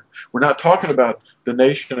together. We're not talking about the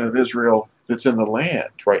nation of Israel that's in the land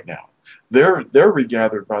right now. They're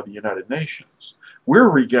regathered by the United Nations. We're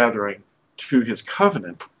regathering to his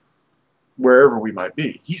covenant wherever we might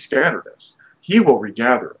be. He scattered us. He will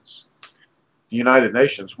regather us. The United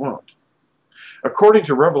Nations won't. According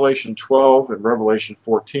to Revelation 12 and Revelation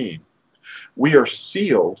 14, we are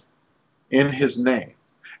sealed in his name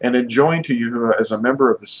and enjoined to Yahuwah as a member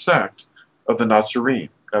of the sect of the Nazarene.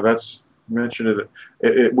 Now that's mentioned,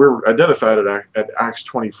 we're identified at Acts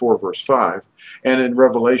 24, verse 5, and in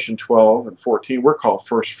Revelation 12 and 14, we're called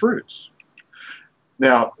first fruits.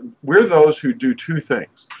 Now, we're those who do two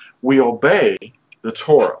things. We obey the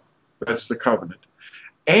Torah, that's the covenant,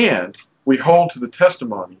 and we hold to the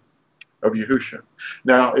testimony of Yahusha.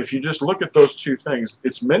 Now, if you just look at those two things,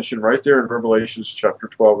 it's mentioned right there in Revelations chapter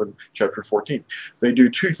 12 and chapter 14. They do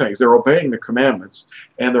two things. They're obeying the commandments,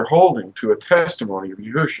 and they're holding to a testimony of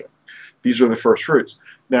Yahusha. These are the first fruits.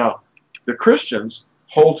 Now, the Christians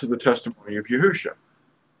hold to the testimony of Yahusha.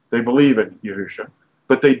 They believe in Yahusha,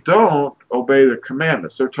 but they don't obey the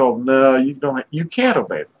commandments. They're told, no, you can't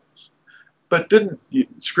obey those. But didn't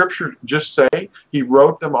Scripture just say he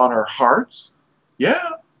wrote them on our hearts? Yeah.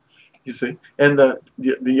 You see, and the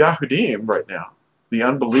Yahudim right now, the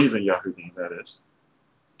unbelieving Yahudim, that is,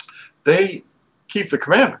 they keep the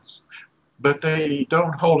commandments, but they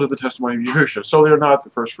don't hold to the testimony of Yahushua, so they're not the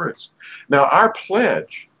first fruits. Now, our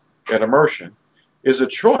pledge at immersion is a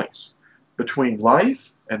choice between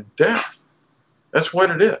life and death. That's what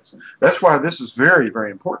it is. That's why this is very,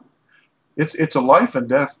 very important. It's a life and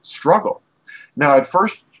death struggle. Now, at 1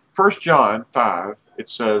 John 5, it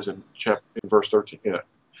says in verse 13.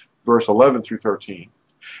 Verse 11 through 13.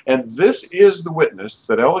 And this is the witness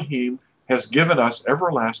that Elohim has given us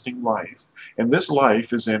everlasting life, and this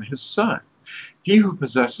life is in his Son. He who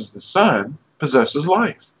possesses the Son possesses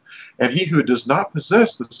life, and he who does not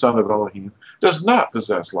possess the Son of Elohim does not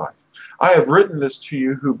possess life. I have written this to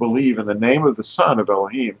you who believe in the name of the Son of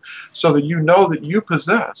Elohim, so that you know that you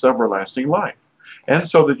possess everlasting life, and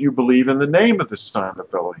so that you believe in the name of the Son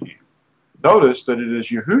of Elohim. Notice that it is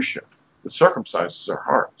YAHUSHA that circumcises our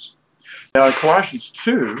hearts. Now in Colossians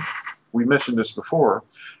 2, we mentioned this before,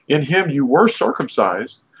 in him you were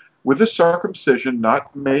circumcised with a circumcision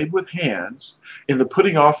not made with hands, in the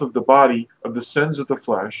putting off of the body of the sins of the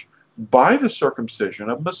flesh, by the circumcision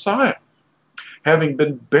of Messiah, having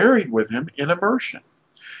been buried with him in immersion,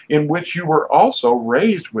 in which you were also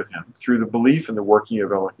raised with him through the belief in the working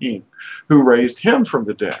of Elohim, who raised him from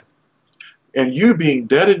the dead. And you, being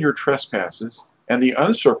dead in your trespasses and the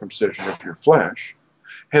uncircumcision of your flesh,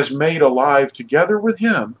 has made alive together with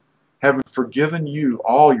him, having forgiven you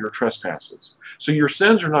all your trespasses. So your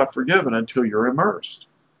sins are not forgiven until you're immersed.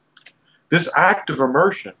 This act of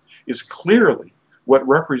immersion is clearly what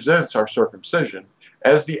represents our circumcision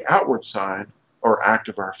as the outward sign or act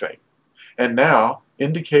of our faith, and now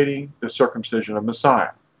indicating the circumcision of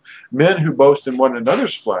Messiah. Men who boast in one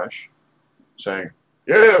another's flesh, saying,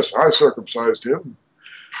 yes, I circumcised him.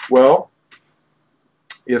 Well,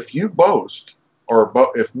 if you boast, or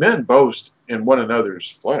if men boast in one another's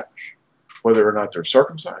flesh, whether or not they're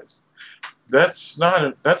circumcised, that's not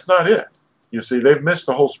it. You see, they've missed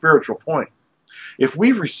the whole spiritual point. If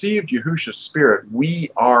we've received Yahusha's Spirit, we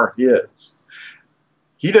are his.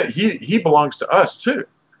 He belongs to us too,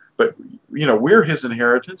 but you know, we're his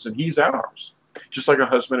inheritance and he's ours, just like a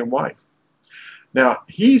husband and wife. Now,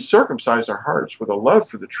 he circumcised our hearts with a love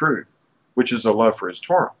for the truth, which is a love for his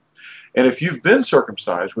Torah. And if you've been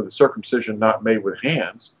circumcised with a circumcision not made with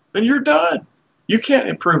hands, then you're done. You can't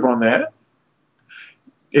improve on that.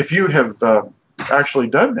 If you have actually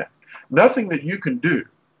done that, nothing that you can do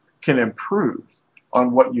can improve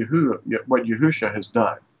on what Yahusha has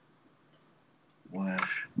done. Wow.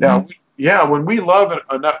 Now, yeah, when we love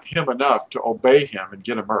him enough to obey him and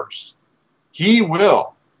get immersed, he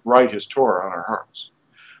will write his Torah on our hearts.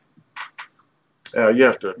 You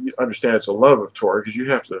have to understand it's a love of Torah because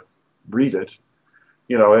you have to read it.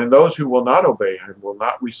 You know, and those who will not obey him will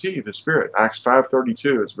not receive his Spirit. Acts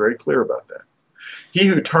 5:32 is very clear about that. He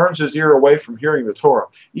who turns his ear away from hearing the Torah,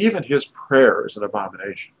 even his prayer is an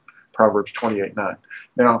abomination. Proverbs 28:9.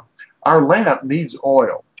 Now, our lamp needs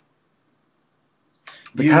oil.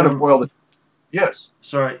 The kind of oil that, yes.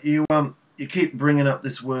 Sorry, you keep bringing up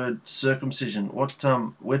this word circumcision. What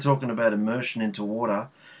we're talking about immersion into water,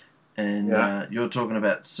 and you're talking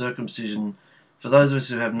about circumcision. For those of us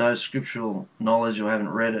who have no scriptural knowledge or haven't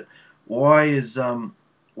read it, why is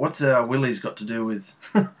what's our willies got to do with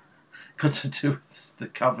the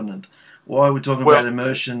covenant? Why are we talking about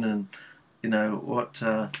immersion, and you know what's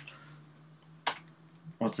that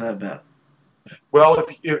about? Well,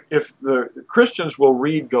 if the Christians will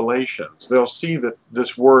read Galatians, they'll see that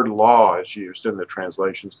this word law is used in the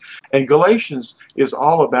translations. And Galatians is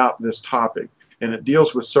all about this topic, and it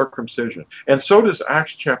deals with circumcision. And so does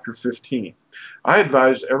Acts chapter 15. I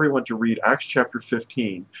advise everyone to read Acts chapter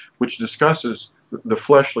 15, which discusses the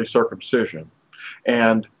fleshly circumcision.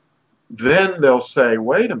 And then they'll say,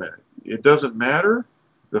 wait a minute, it doesn't matter?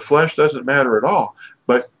 The flesh doesn't matter at all.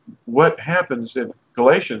 But what happens in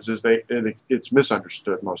Galatians is it's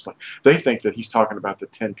misunderstood mostly. They think that he's talking about the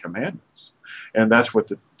Ten Commandments. And that's what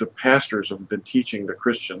the pastors have been teaching the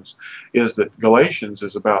Christians, is that Galatians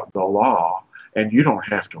is about the law and you don't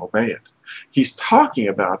have to obey it. He's talking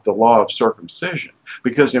about the law of circumcision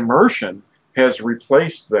because immersion has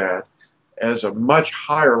replaced that as a much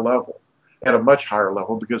higher level, at a much higher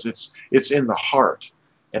level, because it's in the heart.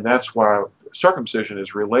 And that's why circumcision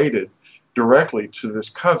is related directly to this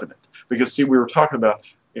covenant. Because, see, we were talking about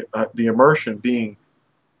the immersion being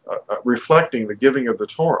reflecting the giving of the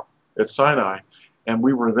Torah at Sinai, and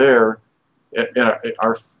we were there.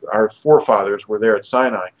 Our forefathers were there at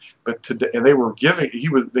Sinai, but today, and they were giving.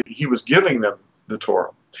 He was giving them the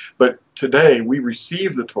Torah. But today we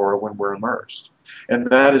receive the Torah when we're immersed, and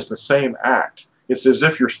that is the same act. It's as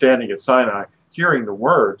if you're standing at Sinai, hearing the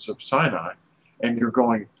words of Sinai, and you're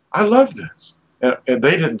going, "I love this." And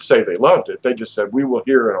they didn't say they loved it. They just said, we will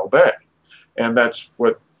hear and obey. And that's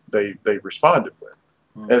what they responded with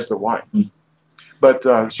as the wife. But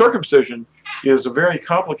circumcision is a very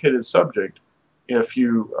complicated subject if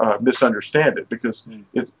you misunderstand it, because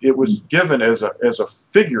it was given as a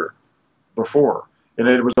figure before. And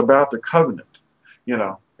it was about the covenant, you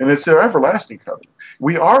know. And it's an everlasting covenant.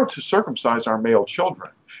 We are to circumcise our male children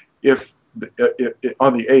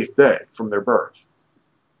on the 8th day from their birth.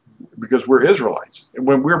 because we're Israelites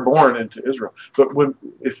when we're born into Israel. But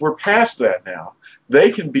if we're past that now,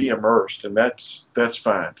 they can be immersed, and that's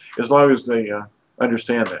fine as long as they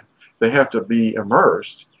understand that they have to be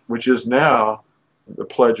immersed, which is now the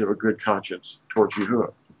pledge of a good conscience towards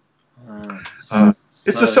Yahuwah.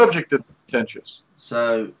 It's a subject that's contentious.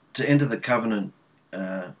 So to enter the covenant,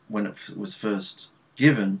 when it was first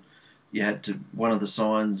given, you had to, one of the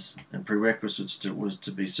signs and prerequisites was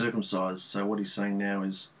to be circumcised. So what he's saying now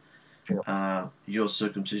is, your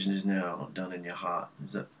circumcision is now done in your heart.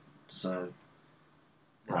 Is that so?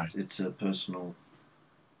 Right. It's a personal.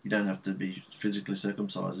 You don't have to be physically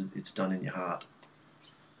circumcised. It's done in your heart.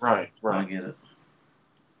 Right. I get it.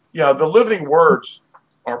 Yeah, the living words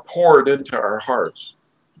are poured into our hearts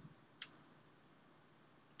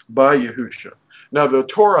by Yahusha. Now, the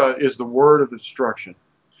Torah is the word of instruction,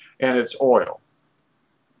 and it's oil.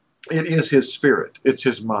 It is his spirit. It's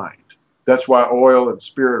his mind. That's why oil and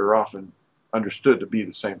spirit are often understood to be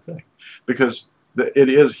the same thing, because it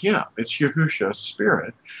is him. It's Yahusha's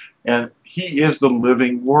spirit, and he is the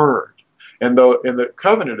living word. And the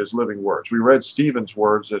covenant is living words. We read Stephen's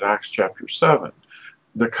words at Acts chapter 7.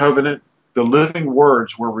 The covenant, the living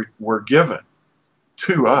words were given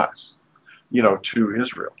to us, to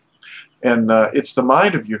Israel. And it's the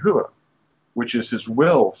mind of Yahuwah, which is his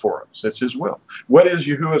will for us. It's his will. What is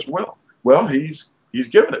Yahuwah's will? Well, he's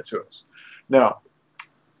given it to us. Now,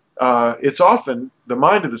 it's often, the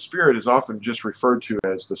mind of the Spirit is often just referred to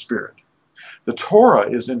as the Spirit. The Torah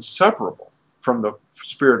is inseparable from the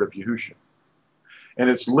Spirit of Yahusha. And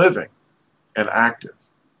it's living and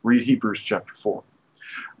active. Read Hebrews chapter 4.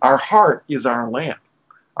 Our heart is our lamp.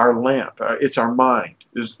 It's our mind.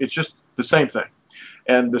 It's just the same thing.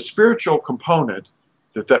 And the spiritual component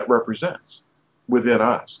that represents within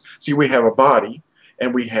us. See, we have a body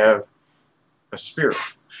and we have a spirit.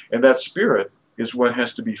 And that spirit is what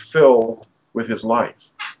has to be filled with his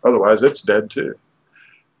life. Otherwise, it's dead too.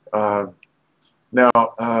 Now,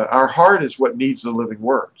 our heart is what needs the living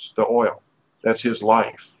words, the oil. That's his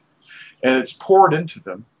life. And it's poured into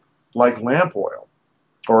them like lamp oil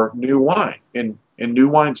or new wine in new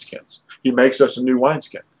wineskins. He makes us a new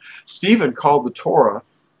wineskin. Stephen called the Torah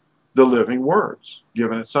the living words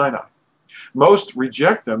given at Sinai. Most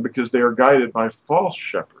reject them because they are guided by false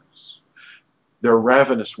shepherds. They're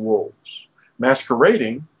ravenous wolves,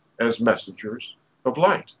 masquerading as messengers of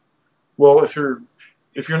light. Well, if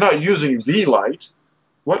you're not using the light,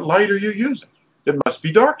 what light are you using? It must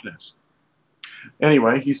be darkness.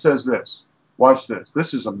 Anyway, he says this. Watch this.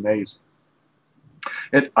 This is amazing.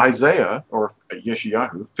 In Isaiah, or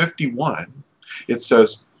Yeshayahu 51, it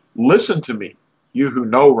says, "Listen to me, you who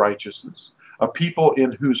know righteousness, a people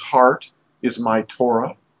in whose heart is my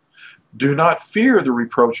Torah. Do not fear the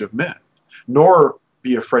reproach of men, nor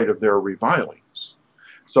be afraid of their revilings."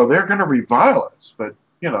 So they're going to revile us, but,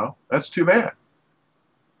 that's too bad.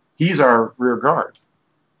 He's our rear guard,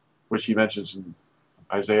 which he mentions in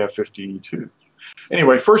Isaiah 52.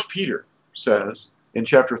 Anyway, 1 Peter says in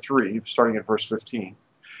chapter 3, starting at verse 15,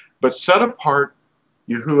 "But set apart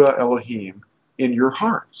Yahuwah Elohim in your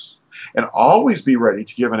hearts, and always be ready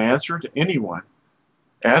to give an answer to anyone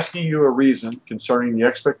asking you a reason concerning the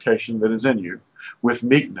expectation that is in you, with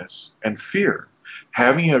meekness and fear,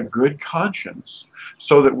 having a good conscience,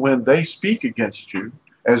 so that when they speak against you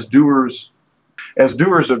as doers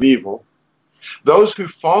of evil, those who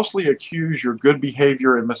falsely accuse your good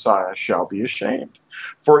behavior in Messiah shall be ashamed.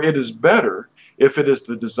 For it is better, if it is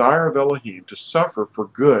the desire of Elohim, to suffer for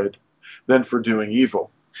good than for doing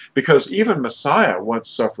evil. Because even Messiah once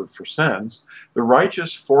suffered for sins, the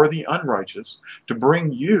righteous for the unrighteous, to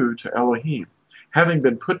bring you to Elohim, having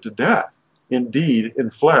been put to death, indeed, in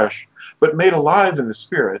flesh, but made alive in the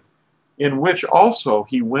Spirit, in which also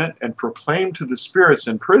he went and proclaimed to the spirits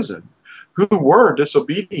in prison, who were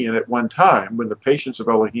disobedient at one time when the patience of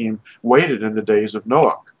Elohim waited in the days of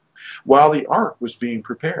Noah, while the ark was being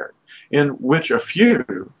prepared, in which a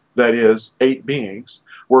few, that is, 8 beings,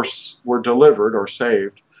 were delivered or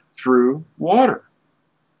saved through water,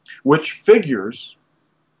 which figures,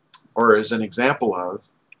 or is an example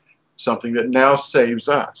of, something that now saves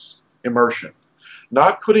us, immersion,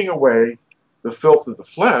 not putting away the filth of the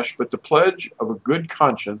flesh, but the pledge of a good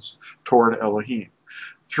conscience toward Elohim,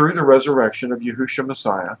 through the resurrection of Yahusha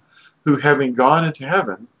Messiah, who, having gone into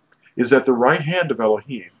heaven, is at the right hand of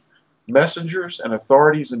Elohim, messengers and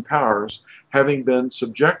authorities and powers having been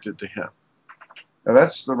subjected to him. Now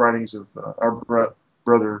that's the writings of our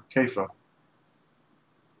brother Kepha.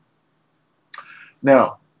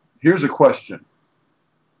 Now, here's a question.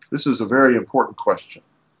 This is a very important question.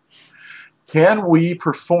 Can we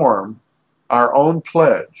perform our own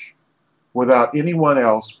pledge without anyone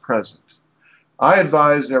else present. I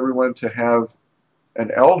advise everyone to have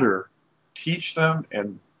an elder teach them,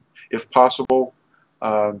 and if possible,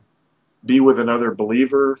 be with another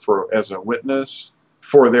believer as a witness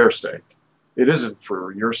for their sake. It isn't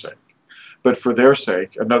for your sake, but for their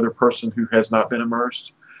sake, another person who has not been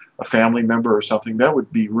immersed, a family member or something, that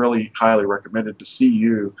would be really highly recommended to see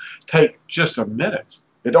you take just a minute.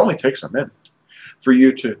 It only takes a minute for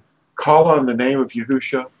you to call on the name of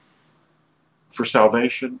Yahusha for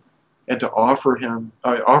salvation and to offer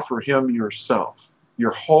him yourself,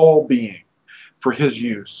 your whole being, for his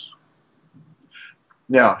use.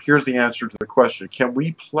 Now, here's the answer to the question. Can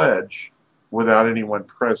we pledge without anyone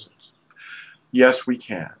present? Yes, we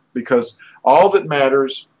can, because all that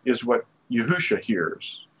matters is what Yahusha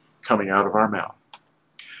hears coming out of our mouth.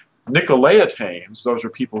 Nicolaitanes, those are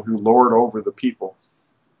people who lord over the people,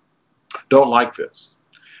 don't like this.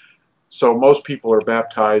 So most people are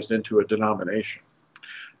baptized into a denomination.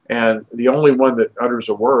 And the only one that utters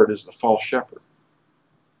a word is the false shepherd,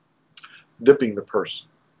 dipping the person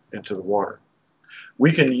into the water.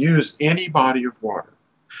 We can use any body of water.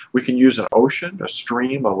 We can use an ocean, a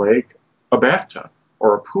stream, a lake, a bathtub,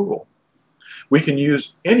 or a pool. We can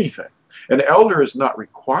use anything. An elder is not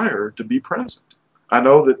required to be present. I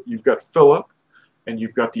know that you've got Philip and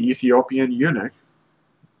you've got the Ethiopian eunuch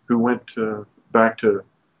who went back to,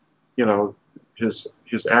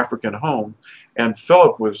 his African home, and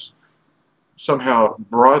Philip was somehow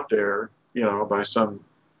brought there, by some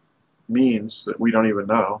means that we don't even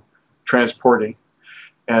know, transporting,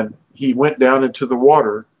 and he went down into the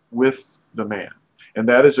water with the man. And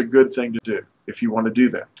that is a good thing to do if you want to do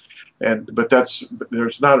that. But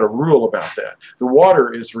there's not a rule about that. The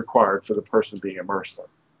water is required for the person being immersed in.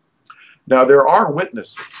 Now there are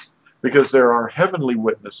witnesses, because there are heavenly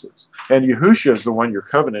witnesses, and Yahusha is the one you're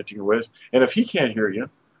covenanting with. And if he can't hear you,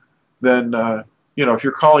 then if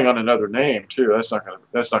you're calling on another name too, that's not going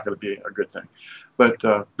to be a good thing. But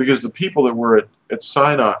because the people that were at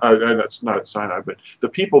Sinai, that's not at Sinai, but the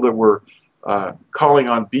people that were calling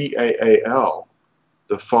on Baal,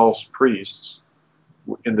 the false priests,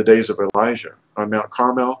 in the days of Elijah on Mount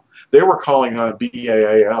Carmel, they were calling on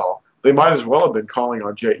Baal. They might as well have been calling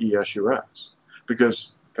on JESUS,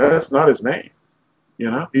 because that's not his name.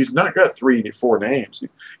 He's not got 3 to 4 names.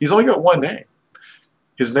 He's only got one name.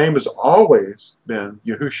 His name has always been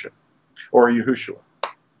Yahusha or Yahushua.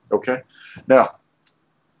 Okay? Now,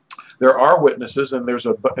 there are witnesses, and there's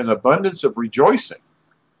an abundance of rejoicing.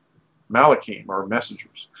 Malachim, or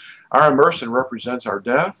messengers. Our immersion represents our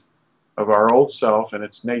death of our old self and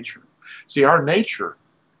its nature. See, our nature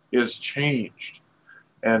is changed,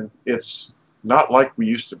 and it's not like we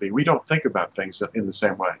used to be. We don't think about things in the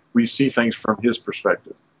same way. We see things from his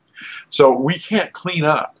perspective. So we can't clean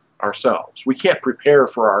up ourselves. We can't prepare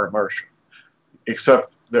for our immersion,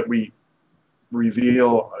 except that we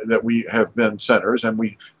reveal that we have been sinners, and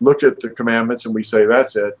we look at the commandments and we say,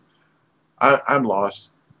 that's it. I'm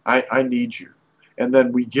lost. I need you. And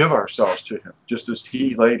then we give ourselves to him. Just as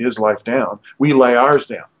he laid his life down, we lay ours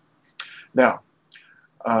down. Now,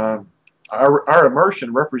 our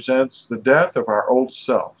immersion represents the death of our old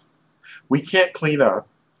self. We can't clean up,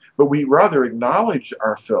 but we rather acknowledge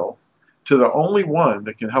our filth to the only one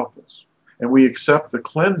that can help us. And we accept the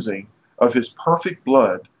cleansing of his perfect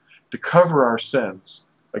blood to cover our sins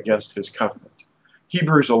against his covenant.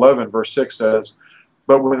 Hebrews 11 verse 6 says,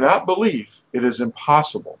 but without belief it is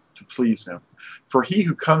impossible to please him. For he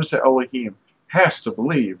who comes to Elohim has to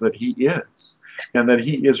believe that he is, and that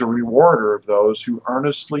he is a rewarder of those who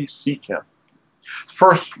earnestly seek him.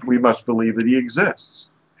 First, we must believe that he exists,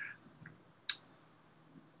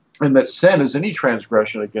 and that sin is any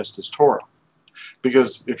transgression against his Torah.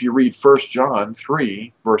 Because if you read 1 John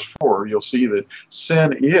 3, verse 4, you'll see that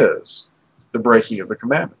sin is the breaking of the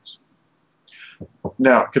commandments.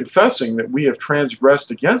 Now, confessing that we have transgressed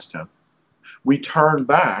against him, we turn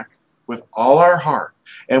back with all our heart,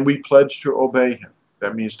 and we pledge to obey him.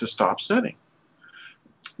 That means to stop sinning.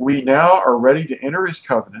 We now are ready to enter his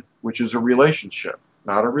covenant, which is a relationship,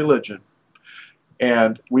 not a religion,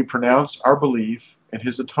 and we pronounce our belief in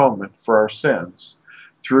his atonement for our sins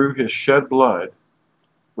through his shed blood,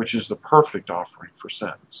 which is the perfect offering for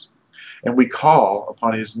sins. And we call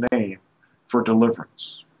upon his name for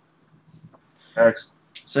deliverance. Excellent.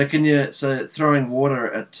 So throwing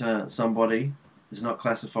water at somebody is not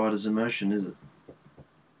classified as immersion, is it?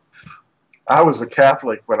 I was a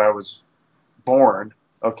Catholic when I was born,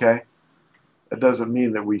 okay? It doesn't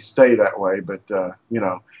mean that we stay that way, but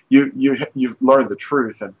you've learned the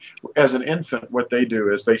truth. And as an infant, what they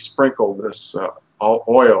do is they sprinkle this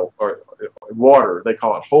oil or water. They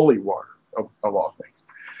call it holy water, of all things.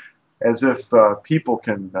 as if people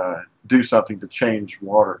can do something to change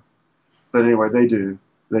water. But anyway, they do.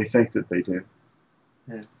 They think that they do.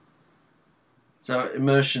 Yeah. So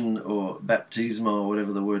immersion or baptismo or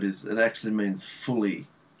whatever the word is, it actually means fully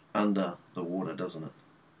under the water, doesn't it?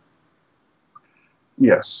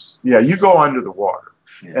 Yes. Yeah, you go under the water.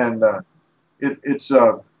 Yeah. And it's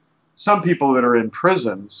some people that are in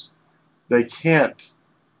prisons, they can't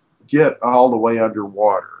get all the way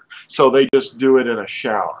underwater. So they just do it in a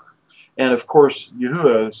shower. And of course,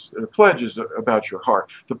 Yahuwah's pledge is about your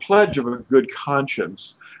heart. The pledge of a good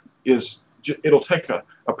conscience is, it'll take a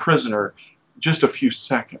prisoner just a few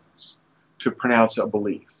seconds to pronounce a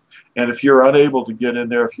belief. And if you're unable to get in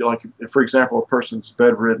there, if you like, if, for example, a person's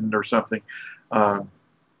bedridden or something,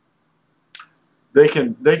 they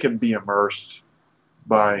can be immersed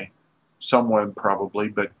by someone probably,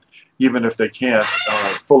 but even if they can't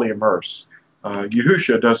fully immerse,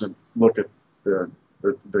 Yahusha doesn't look at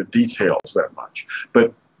the details that much,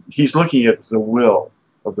 but he's looking at the will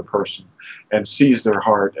of the person and sees their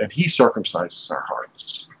heart, and he circumcises our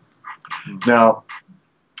hearts. Now,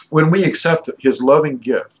 when we accept his loving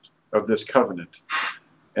gift of this covenant,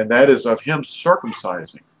 and that is of him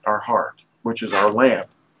circumcising our heart, which is our lamp,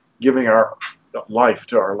 giving our life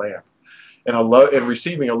to our lamp, and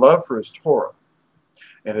receiving a love for his Torah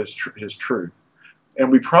and his truth,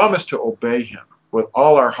 and we promise to obey him with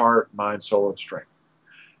all our heart, mind, soul, and strength,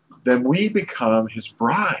 then we become his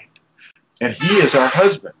bride, and he is our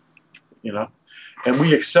husband, you know, and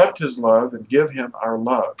we accept his love and give him our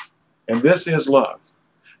love. And this is love.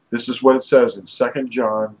 This is what it says in 2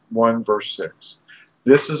 John 1, verse 6.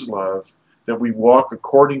 This is love, that we walk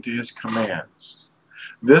according to his commands.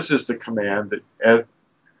 This is the command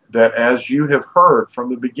that as you have heard from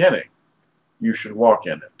the beginning, you should walk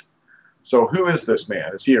in it. So who is this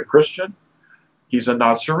man? Is he a Christian? He's a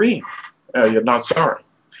Nazarene. Nazarene.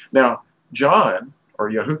 Now, John, or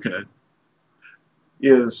Yahuchanan,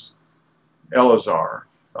 is Eleazar,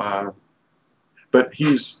 but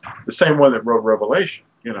he's the same one that wrote Revelation,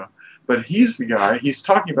 you know. But he's the guy, he's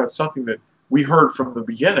talking about something that we heard from the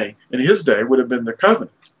beginning. In his day would have been the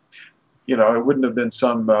covenant. You know, it wouldn't have been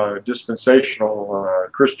some dispensational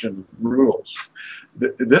Christian rules.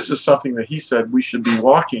 This is something that he said we should be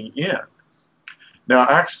walking in. Now,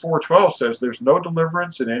 Acts 4:12 says, there's no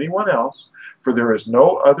deliverance in anyone else, for there is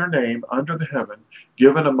no other name under the heaven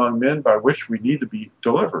given among men by which we need to be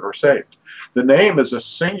delivered or saved. The name is a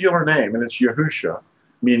singular name, and it's Yahusha,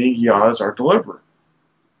 meaning Yah is our deliverer.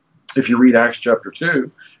 If you read Acts chapter 2,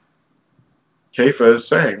 Kepha is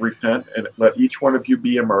saying, repent and let each one of you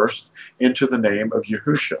be immersed into the name of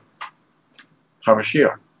Yahusha,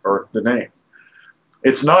 HaMashiach, or the name.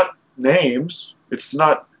 It's not names, it's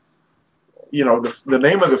not, you know, the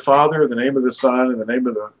name of the Father, the name of the Son, and the name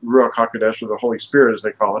of the Ruach HaKodesh, or the Holy Spirit, as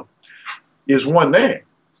they call it, is one name,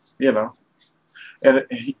 you know. And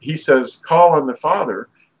he says, call on the Father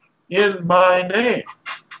in my name.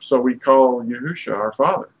 So we call Yahusha our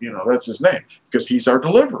Father, you know, that's his name, because he's our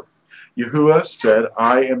deliverer. Yahuwah said,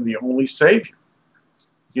 I am the only Savior,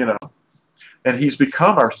 you know, and he's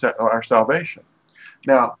become our salvation.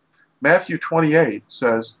 Now, Matthew 28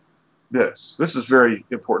 says this. This is very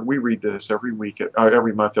important. We read this every week,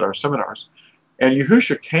 every month at our seminars. And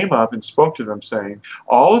Yahusha came up and spoke to them, saying,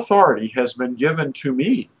 all authority has been given to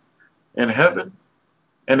me in heaven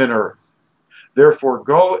and in earth. Therefore,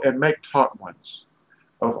 go and make taught ones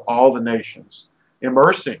of all the nations,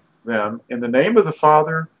 immersing them in the name of the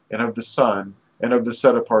Father and of the Son and of the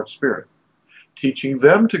set-apart Spirit, teaching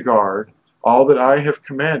them to guard all that I have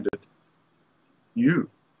commanded you.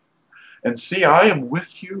 And see, I am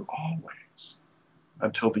with you always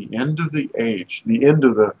until the end of the age, the end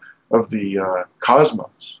of the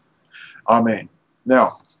cosmos. Amen.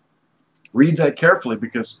 Now, read that carefully,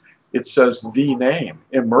 because it says the name,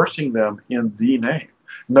 immersing them in the name.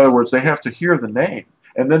 In other words, they have to hear the name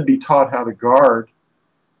and then be taught how to guard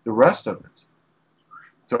the rest of it,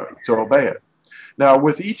 to obey it. Now,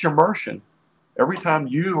 with each immersion, every time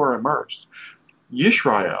you are immersed,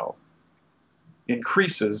 Yisrael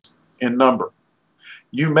increases in number.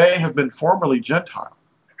 You may have been formerly Gentile,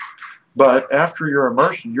 but after your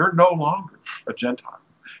immersion, you're no longer a Gentile.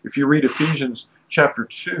 If you read Ephesians chapter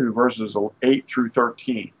 2, verses 8 through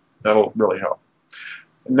 13, that'll really help.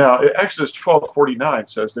 Now, Exodus 12:49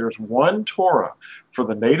 says, there's one Torah for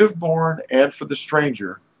the native born and for the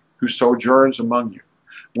stranger who sojourns among you.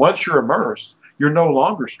 Once you're immersed, you're no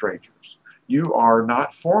longer strangers. You are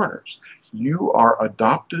not foreigners. You are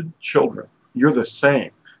adopted children. You're the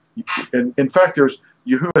same. And in fact,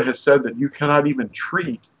 Yahuwah has said that you cannot even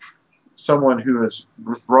treat someone who is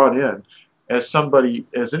brought in as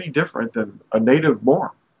any different than a native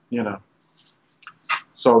born. you know.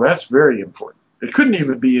 So that's very important. It couldn't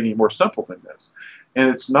even be any more simple than this. And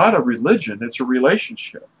it's not a religion, it's a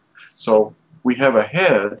relationship. So we have a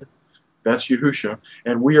head, that's YAHUSHA,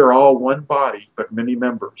 and we are all one body, but many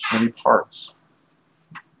members, many parts.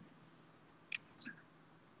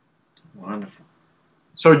 Wonderful.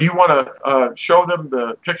 So do you want to show them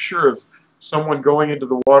the picture of someone going into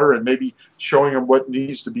the water and maybe showing them what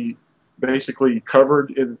needs to be basically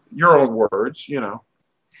covered in your own words, you know?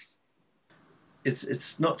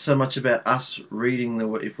 It's not so much about us reading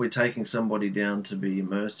if we're taking somebody down to be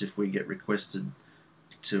immersed, if we get requested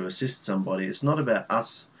to assist somebody, it's not about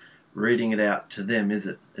us reading it out to them, is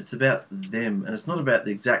it? It's about them, and it's not about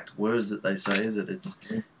the exact words that they say, is it?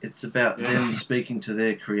 It's about them speaking to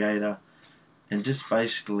their Creator, and just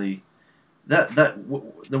basically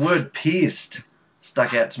the word pierced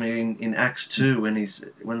stuck out to me in Acts 2 when they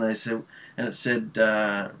said, and it said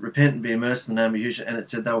repent and be immersed in the name of Yahushua, and it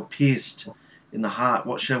said they were pierced in the heart.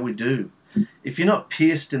 What shall we do? If you're not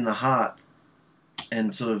pierced in the heart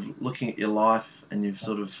and sort of looking at your life, and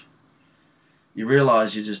you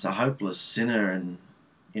realize you're just a hopeless sinner, and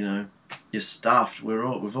you know you're stuffed.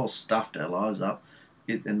 We've all stuffed our lives up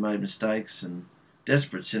and made mistakes and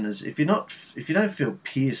desperate sinners. If you don't feel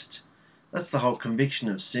pierced, that's the whole conviction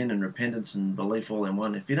of sin and repentance and belief all in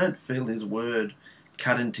one. If you don't feel His word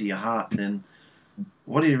cut into your heart, then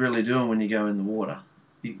what are you really doing when you go in the water?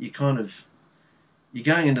 You're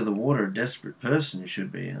going into the water a desperate person. You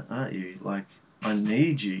should be, aren't you? Like, I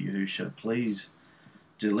need you, Yahusha. Please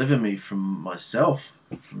deliver me from myself,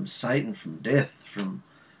 from Satan, from death,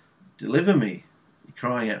 deliver me. You're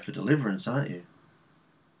crying out for deliverance, aren't you?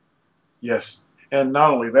 Yes. And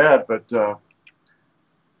not only that, but,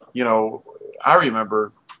 you know, I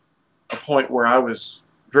remember a point where I was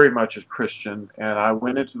very much a Christian, and I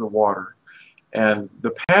went into the water, and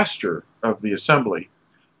the pastor of the assembly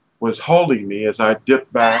was holding me as I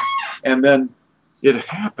dipped back, and then it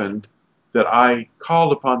happened that I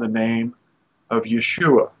called upon the name of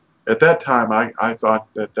Yeshua. At that time, I thought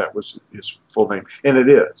that was his full name, and it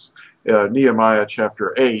is. Nehemiah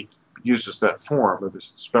chapter 8 uses that form of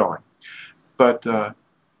his spelling. But the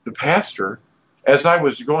pastor, as I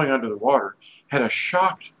was going under the water, had a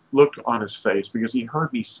shocked look on his face because he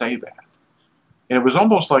heard me say that. And it was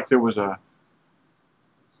almost like there was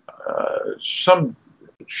some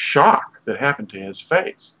shock that happened to his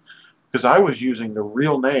face, because I was using the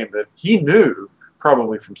real name that he knew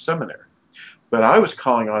probably from seminary. But I was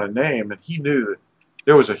calling on a name, and he knew that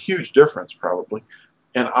there was a huge difference probably.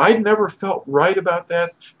 And I never felt right about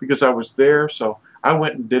that because I was there, so I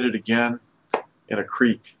went and did it again in a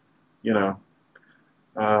creek, you know.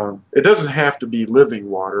 It doesn't have to be living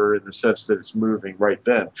water in the sense that it's moving right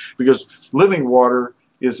then, because living water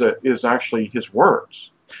is actually his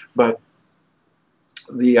words. But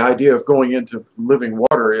the idea of going into living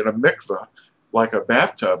water in a mikveh, like a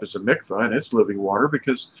bathtub is a mikveh, and it's living water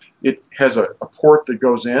because it has a port that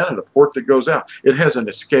goes in and a port that goes out. It has an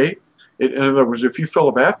escape. In other words, if you fill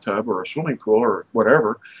a bathtub or a swimming pool or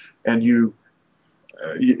whatever, and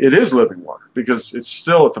it is living water because it's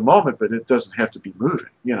still at the moment, but it doesn't have to be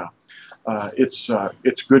moving. You know, it's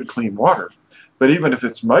good, clean water. But even if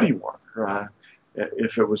it's muddy water,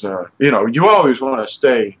 if it was you know, you always want to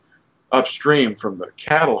stay upstream from the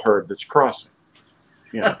cattle herd that's crossing.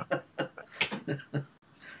 You know,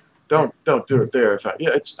 don't do it there. It's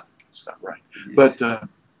not right. But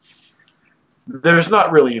there's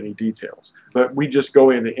not really any details. But we just go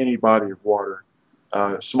into any body of water,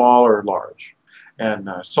 small or large. And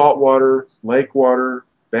salt water, lake water,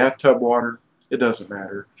 bathtub water, it doesn't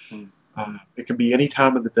matter. It can be any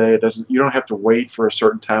time of the day. You don't have to wait for a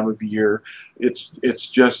certain time of year. It's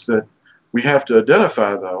just that we have to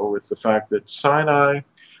identify, though, with the fact that Sinai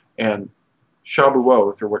and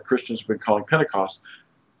Shavuot, or what Christians have been calling Pentecost,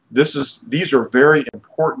 these are very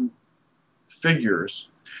important figures.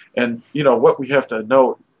 And you know what we have to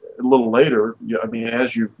note a little later, I mean,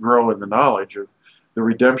 as you grow in the knowledge of the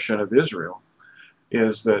redemption of Israel,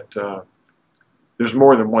 is that there's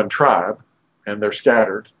more than one tribe, and they're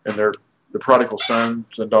scattered, and they're the prodigal sons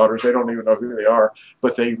and daughters. They don't even know who they are,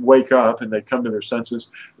 but they wake up and they come to their senses,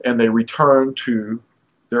 and they return to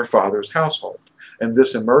their father's household. And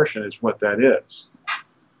this immersion is what that is.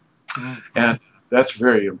 And that's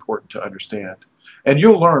very important to understand. And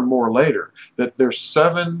you'll learn more later that there's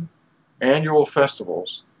 7 annual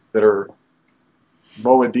festivals that are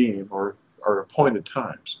Moedim, or appointed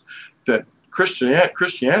times, that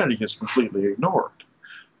Christianity has completely ignored.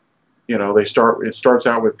 You know, it starts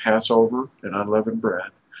out with Passover and unleavened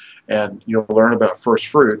bread, and you'll learn about first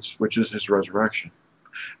fruits, which is his resurrection.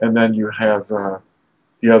 And then you have the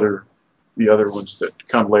the other ones that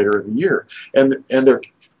come later in the year, and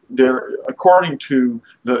they're according to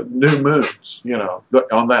the new moons, you know,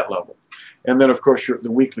 on that level. And then of course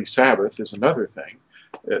the weekly Sabbath is another thing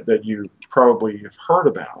that you probably have heard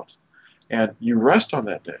about, and you rest on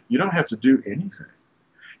that day. You don't have to do anything.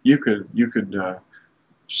 You could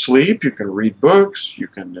sleep, you can read books, you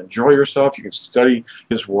can enjoy yourself, you can study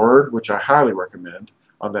His Word, which I highly recommend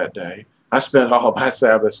on that day. I spend all of my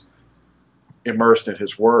Sabbaths immersed in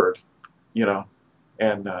His Word, you know,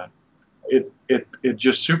 and it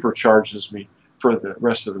just supercharges me for the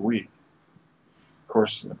rest of the week. Of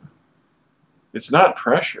course, it's not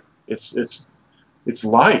pressure. It's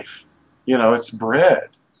life. You know, it's bread.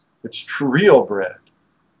 It's real bread.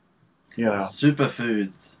 You know,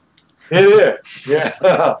 superfoods. It is.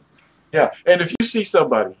 Yeah, yeah. And if you see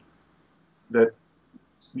somebody that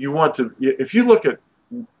you want to, if you look at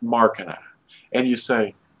Mark and I, and you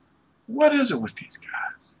say, "What is it with these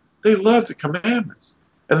guys? They love the commandments,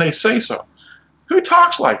 and they say so." Who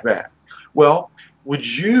talks like that? Well, would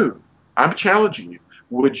you? I'm challenging you.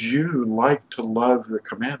 Would you like to love the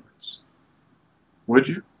commandments? Would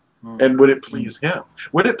you? And would it please Him?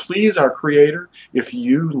 Would it please our Creator if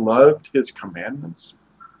you loved His commandments?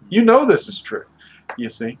 You know this is true, you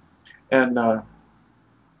see. And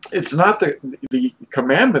it's not the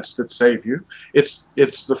commandments that save you. It's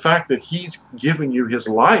the fact that He's given you His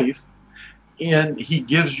life, and He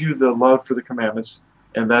gives you the love for the commandments,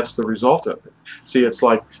 and that's the result of it. See, it's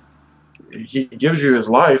like He gives you His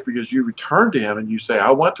life because you return to Him and you say,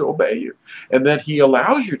 "I want to obey you." And then He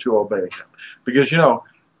allows you to obey Him. Because, you know,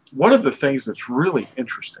 one of the things that's really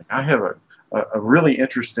interesting, I have a really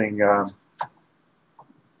interesting,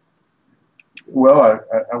 well,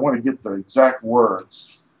 I want to get the exact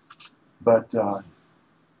words, but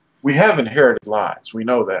we have inherited lies. We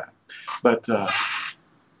know that. But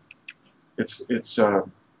it's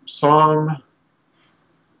Psalm,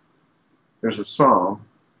 there's a Psalm.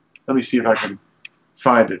 Let me see if I can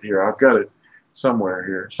find it here. I've got it somewhere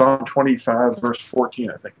here. Psalm 25, verse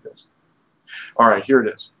 14, I think it is. All right, here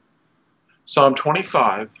it is. Psalm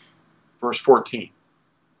 25, verse 14.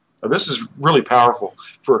 Now, this is really powerful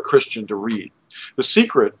for a Christian to read. The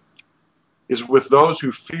secret is with those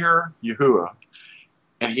who fear Yahuwah,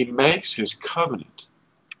 and He makes His covenant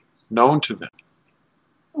known to them.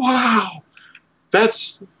 Wow!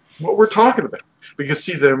 That's what we're talking about. Because,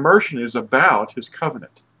 see, the immersion is about His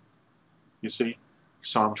covenant. You see,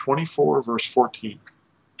 Psalm 24, verse 14.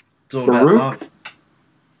 It's all about love.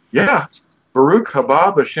 Yeah. Baruch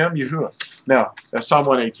haba b'shem Yahuwah. Now, that's Psalm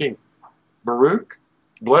 118. Baruch,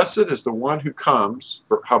 blessed is the one who comes,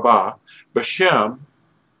 haba, b'shem,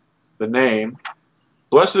 the name.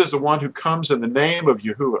 Blessed is the one who comes in the name of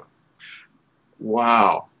Yahuwah.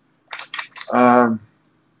 Wow.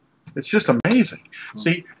 It's just amazing.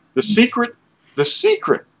 See, the secret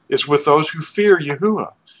is with those who fear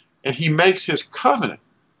Yahuwah, and He makes His covenant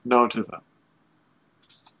known to them.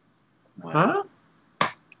 Wow. Huh?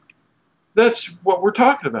 That's what we're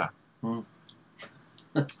talking about. And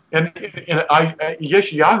in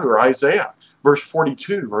Yeshayahu, or Isaiah, verse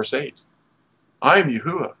 42, verse 8, I am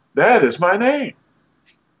Yahuwah. That is my name.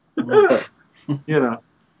 You know.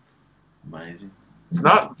 Amazing. It's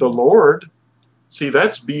not the Lord. See,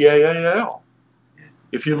 that's B-A-A-L.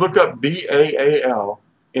 If you look up B-A-A-L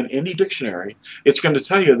in any dictionary, it's going to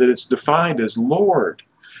tell you that it's defined as Lord.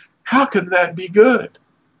 How can that be good?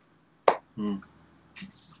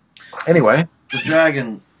 Anyway.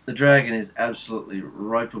 The dragon is absolutely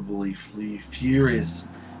ropeably furious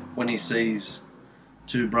when he sees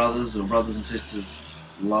two brothers or brothers and sisters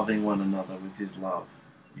loving one another with his love,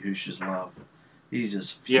 Yahusha's love. He's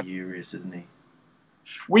just furious, isn't he?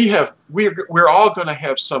 We're all going to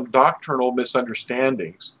have some doctrinal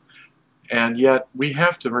misunderstandings, and yet we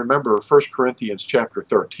have to remember 1 Corinthians chapter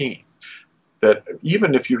 13, that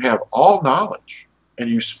even if you have all knowledge and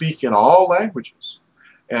you speak in all languages,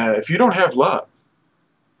 if you don't have love,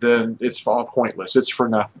 then it's all pointless. It's for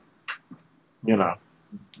nothing. You know.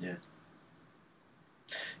 Yeah.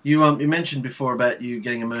 You mentioned before about you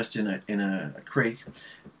getting immersed in a creek,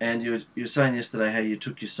 and you were saying yesterday how you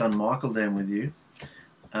took your son Michael down with you,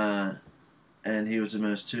 and he was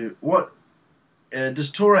immersed too. What does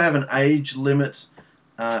Torah have an age limit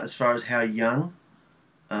as far as how young,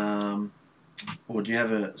 or do you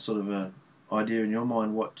have a sort of a idea in your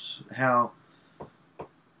mind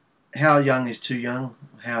how young is too young?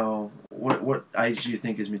 What age do you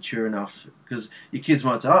think is mature enough? Because your kids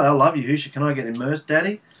might say, "Oh, I love you, Yahusha. Can I get immersed,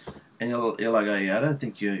 Daddy?" And you're like, "Oh, yeah, I don't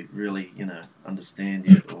think you really, understand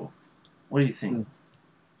yet." Or what do you think?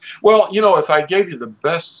 Well, if I gave you the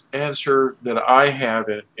best answer that I have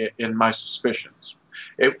in my suspicions,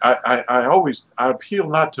 I appeal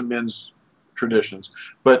not to men's traditions,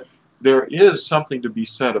 but there is something to be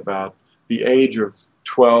said about the age of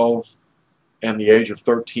 12 and the age of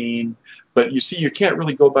 13. But you see, you can't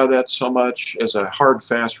really go by that so much as a hard,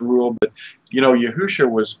 fast rule. But, you know, Yahusha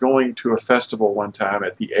was going to a festival one time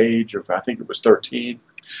at the age of, I think it was 13,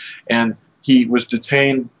 and he was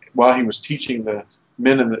detained while he was teaching the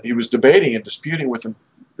men, he was debating and disputing with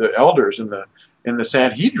the elders in the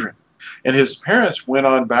Sanhedrin. And his parents went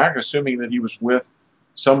on back, assuming that he was with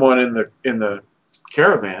someone in the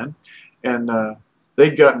caravan, and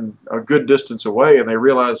they'd gotten a good distance away, and they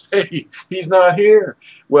realized, hey, he's not here.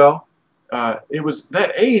 Well, it was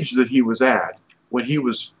that age that he was at when he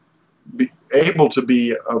was able to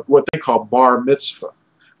be what they call bar mitzvah,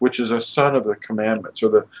 which is a son of the commandments,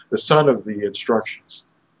 or the son of the instructions.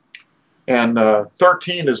 And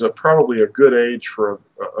 13 is probably a good age for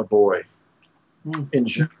a boy in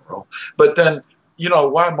general. But then, you know,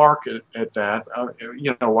 why mark it at that?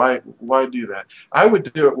 You know, why do that? I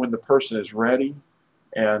would do it when the person is ready.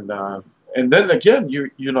 And then again,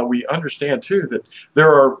 you know, we understand too that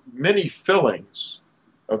there are many fillings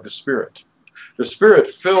of the Spirit. The Spirit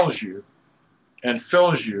fills you and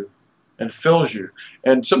fills you and fills you.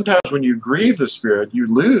 And sometimes when you grieve the Spirit, you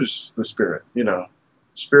lose the Spirit. You know,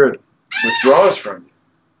 Spirit withdraws from you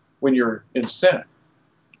when you're in sin.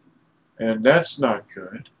 And that's not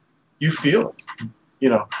good. You feel it, you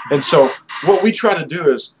know. And so what we try to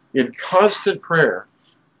do is, in constant prayer,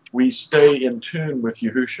 we stay in tune with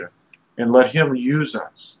Yahusha and let him use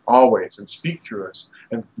us always and speak through us.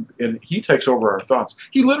 And he takes over our thoughts.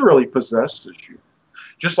 He literally possesses you,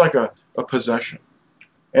 just like a possession.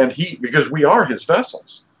 And because we are his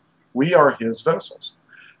vessels. We are his vessels.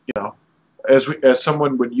 You know, as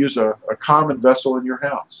someone would use a common vessel in your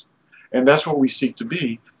house. And that's what we seek to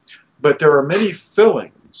be. But there are many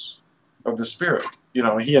fillings of the Spirit. You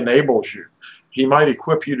know, he enables you. He might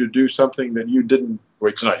equip you to do something that you didn't,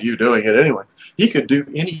 well, it's not you doing it anyway. He could do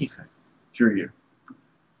anything through you,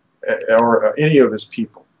 or any of his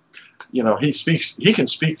people. You know, he can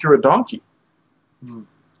speak through a donkey. You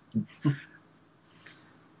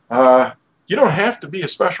don't have to be a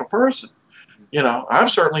special person. You know, I'm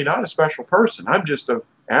certainly not a special person. I'm just of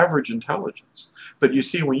average intelligence. But you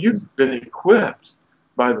see, when you've been equipped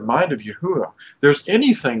by the mind of Yahuwah, there's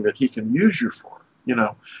anything that he can use you for. You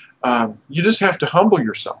know, you just have to humble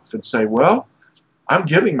yourself and say, well, I'm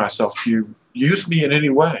giving myself to you. Use me in any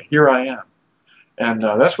way. Here I am. And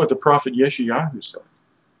that's what the prophet Yeshayahu said.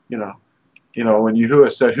 You know, when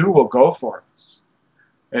Yahuwah said, who will go for us?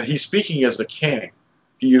 And he's speaking as a king.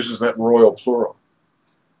 He uses that royal plural.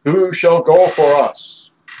 Who shall go for us?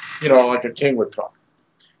 You know, like a king would talk.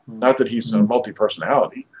 Not that he's a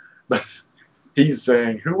multi-personality, but he's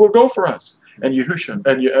saying, who will go for us? And Yahusha,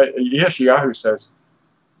 and Yeshayahu says,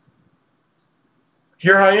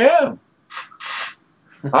 here I am.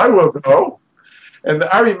 I will go. And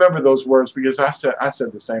I remember those words because I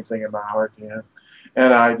said the same thing in my heart to him.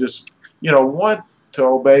 And I just, you know, want to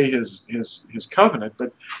obey his covenant.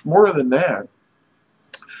 But more than that,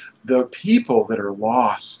 the people that are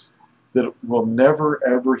lost, that will never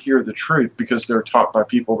ever hear the truth because they're taught by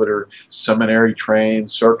people that are seminary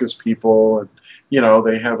trained, circus people, and you know,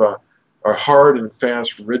 they have a hard and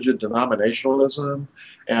fast, rigid denominationalism,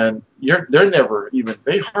 and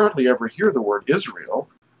they hardly ever hear the word Israel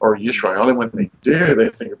or Yisrael, and when they do, they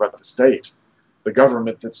think about the state, the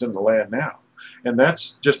government that's in the land now, and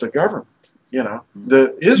that's just a government. You know,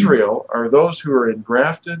 the Israel are those who are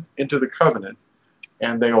engrafted into the covenant,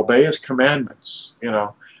 and they obey his commandments. You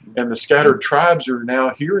know, and the scattered tribes are now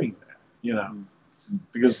hearing that. You know,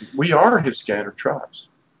 because we are his scattered tribes.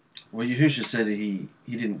 Well, Yahusha said he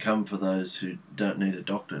didn't come for those who don't need a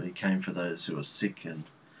doctor. He came for those who are sick. And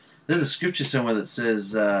there's a scripture somewhere that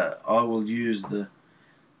says, I will use the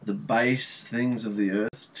base things of the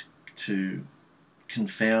earth to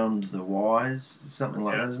confound the wise. Something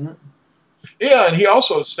like that, isn't it? Yeah, and he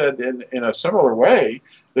also said in a similar way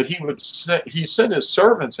that he sent his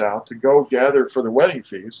servants out to go gather for the wedding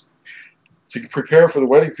feast, to prepare for the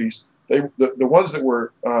wedding feast. The ones that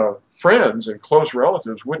were friends and close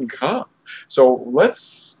relatives wouldn't come. So well,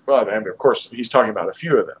 I mean, of course, he's talking about a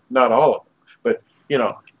few of them, not all of them. But, you know,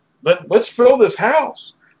 let's fill this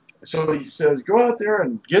house. So he says, go out there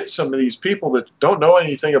and get some of these people that don't know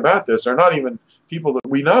anything about this. They're not even people that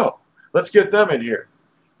we know. Let's get them in here.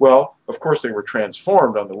 Well, of course, they were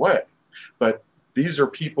transformed on the way. But these are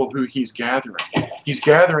people who he's gathering. He's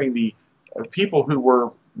gathering the people who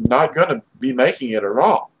were not going to be making it at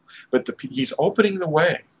all. But he's opening the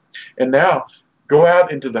way. And now, go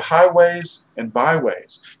out into the highways and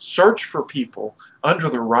byways. Search for people under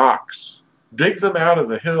the rocks dig them out of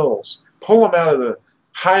the hills, pull them out of the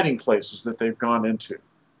hiding places that they've gone into,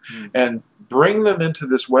 and bring them into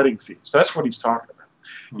this wedding feast. That's what he's talking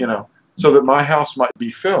about, you know, so that my house might be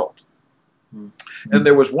filled. And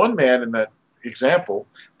there was one man in that example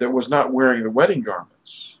that was not wearing the wedding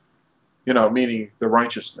garments, you know, meaning the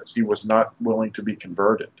righteousness. He was not willing to be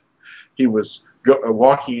converted. He was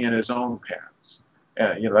walking in his own paths.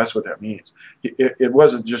 You know, that's what that means. It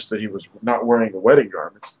wasn't just that he was not wearing the wedding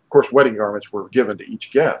garments. Of course, wedding garments were given to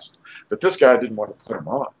each guest, but this guy didn't want to put them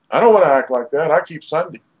on. I don't want to act like that. I keep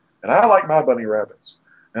Sunday, and I like my bunny rabbits,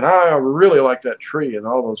 and I really like that tree and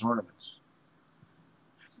all those ornaments.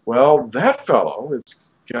 Well, that fellow is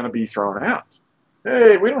going to be thrown out.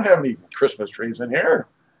 Hey, we don't have any Christmas trees in here.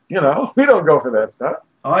 You know, we don't go for that stuff.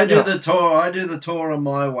 I do the Torah. I do the Torah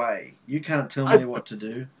my way. You can't tell me what to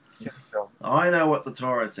do. I know what the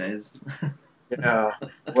Torah says. Yeah,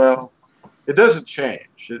 well, it doesn't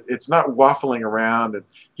change. It's not waffling around, and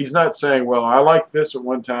he's not saying, well, I liked this at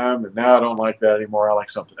one time, and now I don't like that anymore. I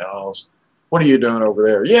like something else. What are you doing over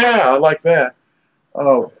there? Yeah, I like that.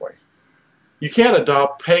 Oh, boy. You can't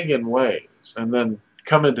adopt pagan ways and then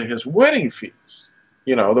come into his wedding feast.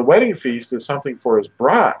 You know, the wedding feast is something for his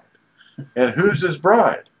bride. And who's his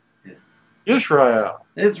bride? Israel.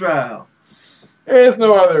 Israel. There's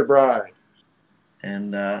no other bride.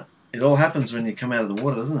 And it all happens when you come out of the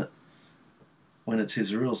water, doesn't it? When it's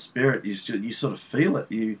his real spirit, you sort of feel it.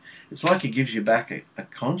 It's like he gives you back a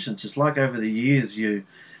conscience. It's like over the years you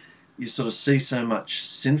sort of see so much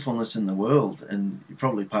sinfulness in the world, and you're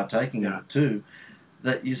probably partaking of it too,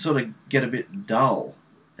 that you sort of get a bit dull.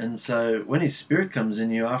 And so when his spirit comes in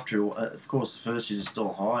you, after, of course, at first you're just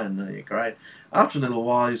all high and you're great. After a little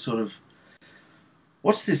while, you sort of,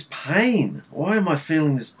 what's this pain? Why am I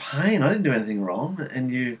feeling this pain? I didn't do anything wrong.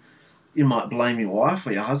 And you might blame your wife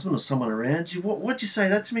or your husband or someone around you. What'd you say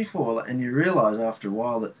that to me for? And you realise after a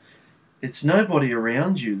while that it's nobody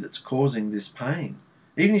around you that's causing this pain.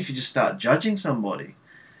 Even if you just start judging somebody,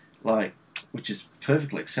 like, which is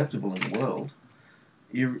perfectly acceptable in the world,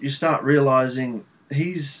 you start realising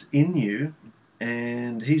he's in you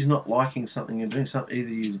and he's not liking something you're doing.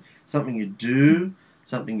 Something you do,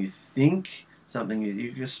 something you think, something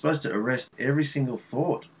you're supposed to arrest every single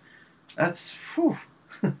thought. That's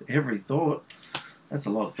every thought. That's a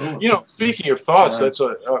lot of thoughts. You know, speaking of thoughts, that's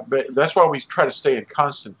why we try to stay in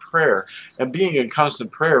constant prayer. And being in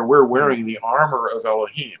constant prayer, we're wearing the armor of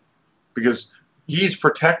Elohim, because he's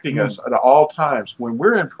protecting us at all times. When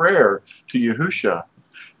we're in prayer to YAHUSHA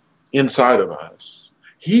inside of us,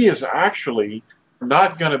 he is actually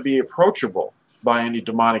not going to be approachable by any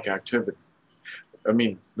demonic activity. I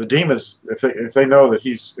mean, the demons, if they know that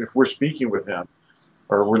if we're speaking with him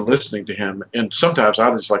or we're listening to him, and sometimes I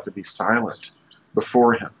just like to be silent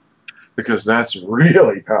before him, because that's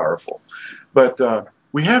really powerful. But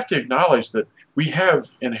we have to acknowledge that we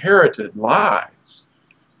have inherited lies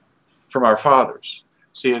from our fathers.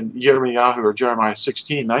 See, in Yirmiyahu or Jeremiah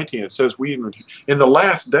 16:19, it says we in the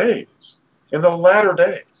last days, in the latter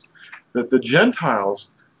days, that the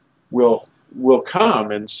Gentiles will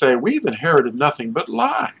come and say, we've inherited nothing but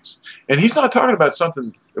lies. And he's not talking about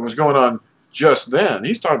something that was going on just then.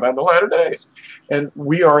 He's talking about the latter days. And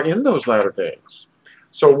we are in those latter days.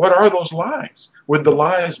 So what are those lies? Would the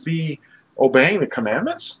lies be obeying the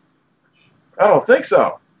commandments? I don't think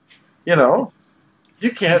so. You know,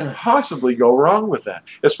 you can't possibly go wrong with that,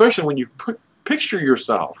 especially when you picture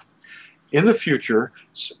yourself in the future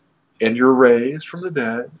and you're raised from the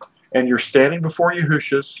dead and you're standing before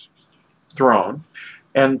Yahusha's throne,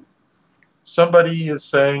 and somebody is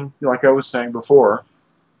saying, like I was saying before,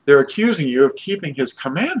 they're accusing you of keeping his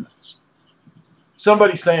commandments.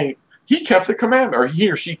 Somebody's saying he kept the commandment, or he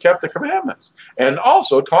or she kept the commandments, and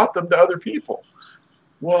also taught them to other people.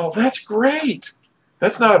 Well, that's great.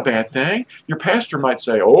 That's not a bad thing. Your pastor might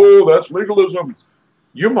say, "Oh, that's legalism.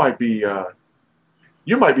 You might be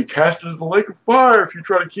cast into the lake of fire if you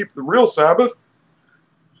try to keep the real Sabbath."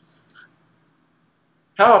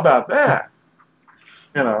 How about that?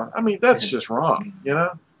 You know, I mean, that's just wrong, you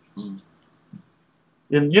know?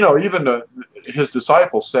 And, you know, even his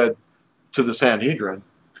disciples said to the Sanhedrin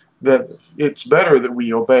that it's better that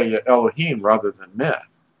we obey Elohim rather than men.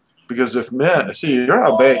 Because if men, see, you're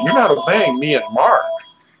not obeying me and Mark.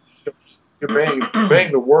 You're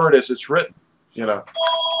obeying the word as it's written, you know.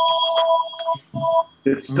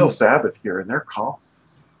 It's still Sabbath here, and they're calm.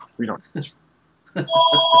 We don't.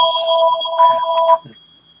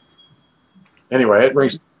 Anyway, it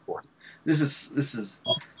brings forth. This is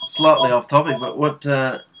slightly off topic, but what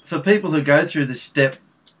for people who go through this step?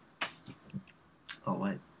 Oh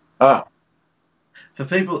wait. For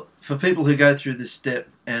people who go through this step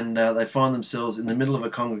and they find themselves in the middle of a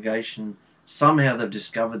congregation, somehow they've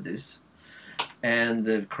discovered this, and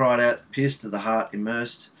they've cried out, pierced to the heart,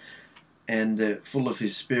 immersed, and full of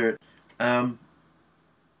His Spirit. Do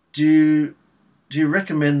you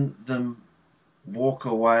recommend them walk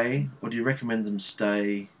away, or do you recommend them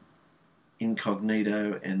stay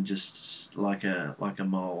incognito and just like a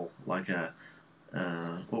mole, like a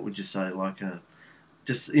what would you say, like a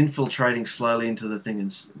just infiltrating slowly into the thing? And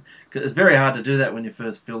cause it's very hard to do that when you're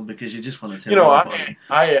first filled, because you just want to tell everybody.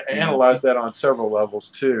 I analyzed that on several levels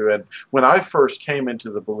too. And when I first came into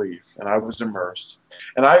the belief and I was immersed,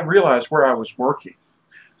 and I realized where I was working,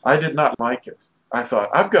 I did not like it. I thought,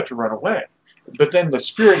 I've got to run away. But then the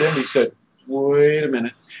Spirit in me said, wait a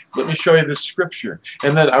minute, let me show you this scripture.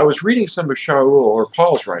 And then I was reading some of Shaul or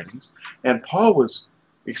Paul's writings, and Paul was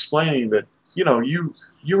explaining that, you know, you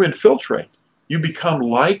infiltrate. You become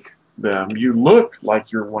like them. You look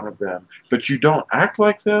like you're one of them, but you don't act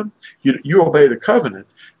like them. You obey the covenant,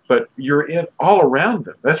 but you're in all around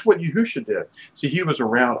them. That's what Yahusha did. See, he was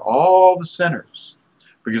around all the sinners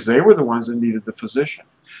because they were the ones that needed the physician.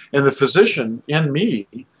 And the physician in me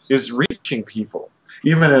is reaching people,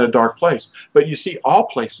 even in a dark place. But you see, all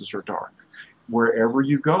places are dark, wherever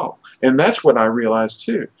you go. And that's what I realized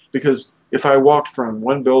too, because if I walked from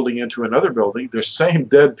one building into another building, the same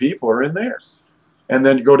dead people are in there. And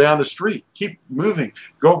then go down the street, keep moving,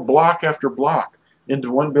 go block after block into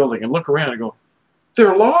one building and look around and go,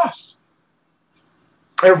 they're lost.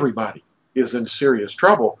 Everybody is in serious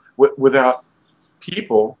trouble without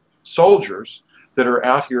people, soldiers, that are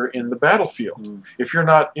out here in the battlefield. If you're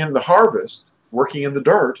not in the harvest, working in the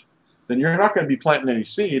dirt, then you're not going to be planting any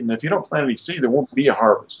seed. And if you don't plant any seed, there won't be a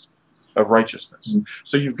harvest of righteousness.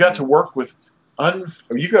 So you've got to work with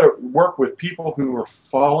people who are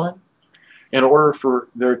fallen in order for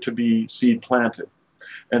there to be seed planted.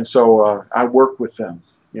 And so I work with them.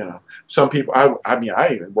 You know, some people. I mean,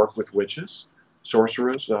 I even work with witches,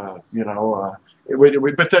 sorcerers. But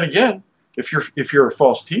then again, if you're a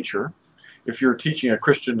false teacher, if you're teaching a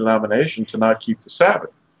Christian denomination to not keep the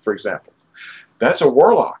Sabbath, for example, that's a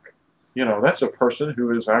warlock. You know, that's a person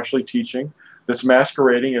who is actually teaching, that's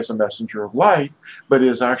masquerading as a messenger of light, but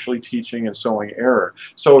is actually teaching and sowing error.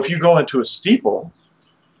 So if you go into a steeple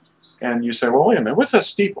and you say, well, wait a minute, what's that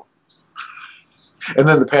steeple? And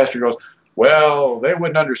then the pastor goes, well, they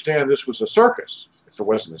wouldn't understand this was a circus if there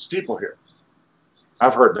wasn't a steeple here.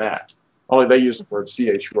 I've heard that. Only they use the word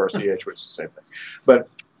C-H-U-R-C-H, which is the same thing. But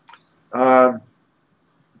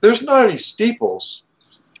there's not any steeples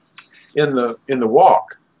in the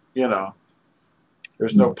walk, you know.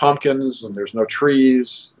 There's no pumpkins and there's no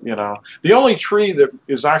trees, you know. The only tree that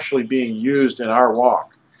is actually being used in our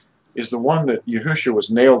walk is the one that Yahusha was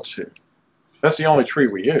nailed to. That's the only tree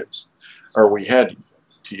we use, or we had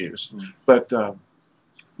to use. But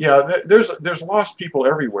yeah, there's lost people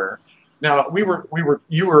everywhere. Now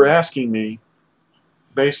you were asking me,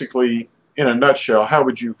 basically, in a nutshell, how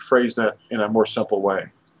would you phrase that in a more simple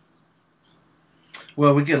way?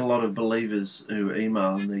 Well, we get a lot of believers who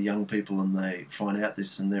email, and they're young people, and they find out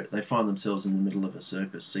this, and they find themselves in the middle of a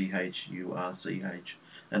circus, C-H-U-R-C-H,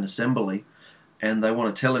 an assembly, and they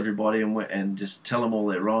want to tell everybody and just tell them all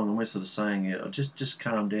they're wrong, and we're sort of saying, yeah, just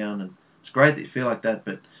calm down, and it's great that you feel like that,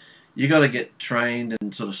 but you got to get trained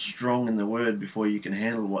and sort of strong in the Word before you can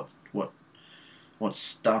handle what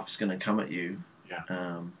stuff's going to come at you.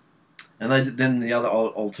 Yeah. And then the other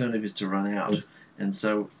alternative is to run out, and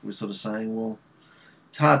so we're sort of saying, well,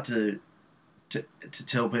 it's hard to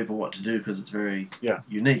tell people what to do because it's very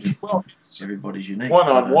unique. Well, everybody's unique.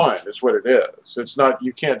 One-on-one is what it is. It's not,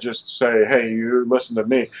 you can't just say, hey, you listen to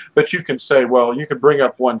me. But you can say, well, you can bring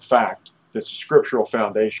up one fact that's a scriptural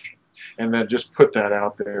foundation and then just put that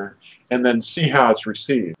out there and then see how it's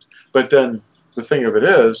received. But then the thing of it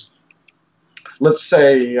is, let's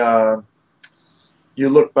say you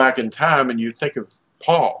look back in time and you think of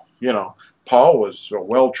Paul. You know, Paul was a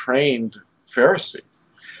well-trained Pharisee.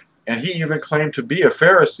 And he even claimed to be a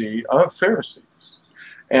Pharisee of Pharisees.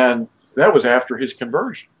 And that was after his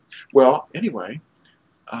conversion. Well, anyway,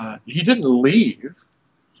 he didn't leave,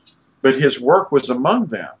 but his work was among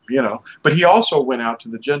them, you know. But he also went out to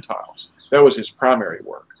the Gentiles. That was his primary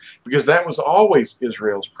work. Because that was always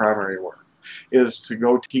Israel's primary work, is to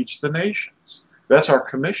go teach the nations. That's our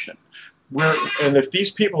commission. And if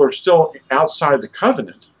these people are still outside the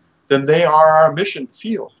covenant, then they are our mission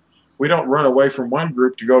field. We don't run away from one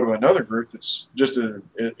group to go to another group that's just in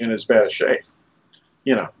as bad shape,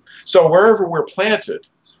 you know. So wherever we're planted,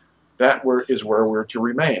 is where we're to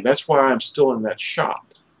remain. That's why I'm still in that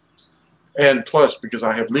shop. And plus, because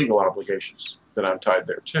I have legal obligations that I'm tied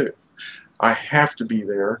there too. I have to be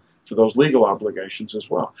there for those legal obligations as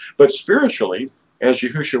well. But spiritually, as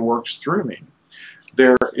Yahusha works through me,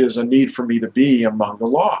 there is a need for me to be among the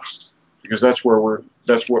lost, because that's what we're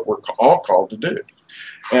all called to do.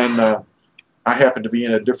 And I happen to be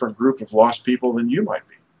in a different group of lost people than you might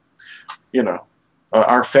be. You know,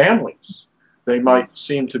 our families, they might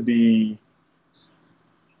seem to be,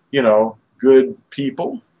 you know, good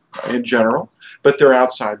people in general, but they're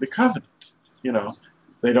outside the covenant. You know,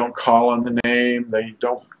 they don't call on the name, they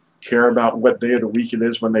don't care about what day of the week it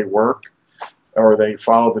is when they work, or they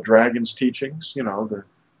follow the dragon's teachings. You know,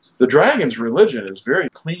 the dragon's religion is very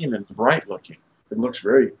clean and bright looking. It looks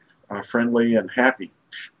very friendly and happy,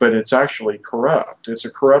 but it's actually corrupt. It's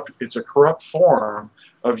a corrupt form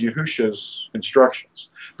of Yahusha's instructions,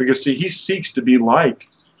 because see, he seeks to be like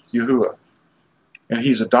Yahuwah, and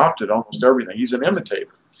he's adopted almost everything. He's an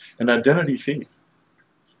imitator, an identity thief.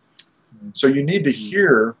 So you need to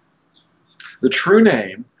hear the true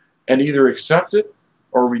name and either accept it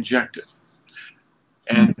or reject it.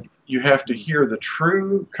 And you have to hear the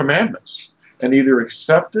true commandments and either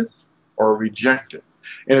accept it or reject it.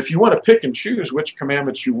 And if you want to pick and choose which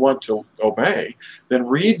commandments you want to obey, then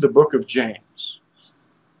read the book of James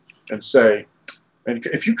and say, and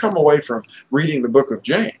if you come away from reading the book of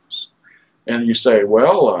James and you say,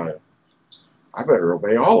 well, I better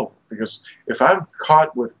obey all of them, because if I'm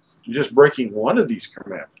caught with just breaking one of these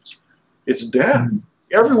commandments, it's death.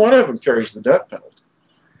 Every one of them carries the death penalty.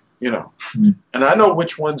 You know, and I know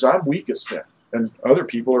which ones I'm weakest in, and other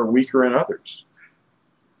people are weaker in others.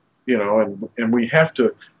 You know, and we have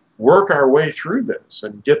to work our way through this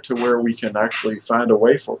and get to where we can actually find a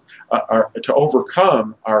way for to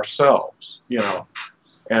overcome ourselves. You know,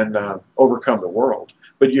 and overcome the world.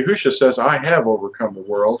 But Yahusha says, "I have overcome the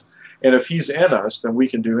world," and if He's in us, then we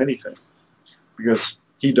can do anything, because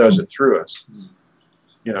He does it through us.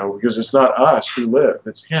 You know, because it's not us who live;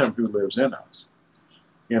 it's Him who lives in us.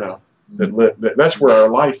 You know, that's where our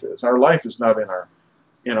life is. Our life is not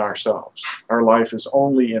in ourselves. Our life is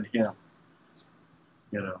only in Him.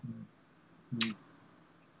 You know.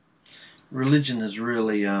 Religion has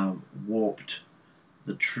really warped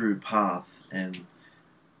the true path and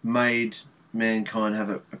made mankind have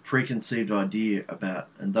a preconceived idea about,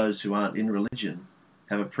 and those who aren't in religion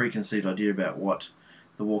have a preconceived idea about what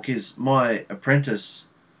the walk is. My apprentice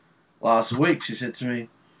last week, she said to me,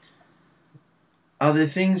 "Are there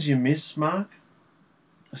things you miss, Mark?"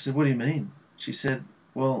 I said, "What do you mean?" She said,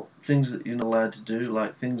 "Well, things that you're not allowed to do,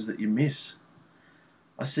 like things that you miss."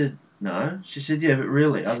 I said, "No." She said, "Yeah, but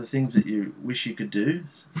really, are there things that you wish you could do,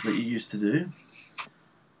 that you used to do?"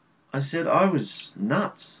 I said, "I was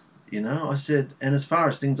nuts, you know." I said, "And as far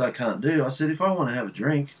as things I can't do," I said, "if I want to have a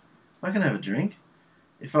drink, I can have a drink.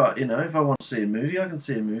 If I want to see a movie, I can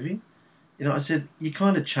see a movie. You know," I said, "you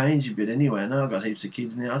kind of change a bit anyway. I know I've got heaps of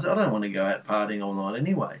kids now." I said, "I don't want to go out partying all night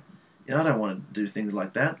anyway. You know, I don't want to do things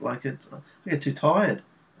like that. Like, I get too tired."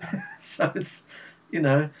 So it's, you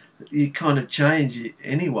know, you kind of change it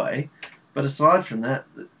anyway. But aside from that,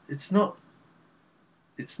 it's not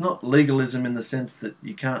legalism in the sense that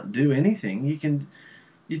you can't do anything.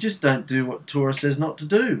 You just don't do what Torah says not to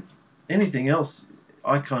do. Anything else,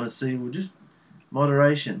 I kind of see, well, just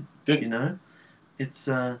moderation. You know, it's.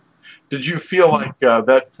 Did you feel like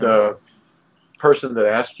that person that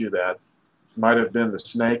asked you that might have been the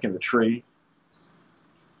snake in the tree?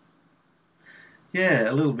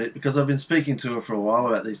 Yeah, a little bit, because I've been speaking to her for a while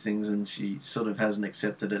about these things, and she sort of hasn't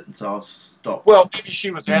accepted it, and so I've stopped. Well, maybe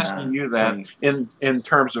she was asking you that in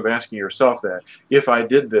terms of asking yourself that. If I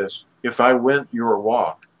did this, if I went your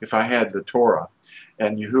walk, if I had the Torah,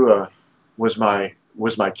 and Yahuwah was my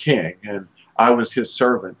king, and I was His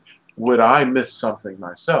servant, would I miss something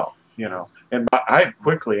myself? You know, and I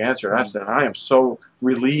quickly answered. I said, I am so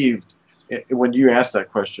relieved. When you asked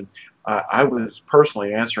that question, I was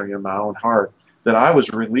personally answering in my own heart that I was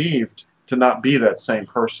relieved to not be that same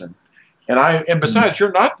person. And besides,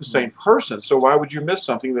 you're not the same person, so why would you miss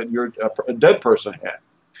something that a dead person had?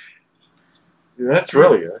 That's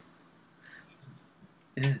really it.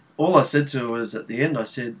 Yeah. All I said to her was, at the end, I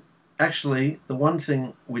said, actually, the one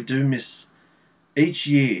thing we do miss each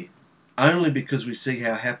year, only because we see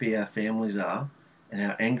how happy our families are and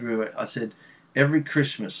how angry we are. I said, every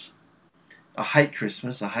Christmas, I hate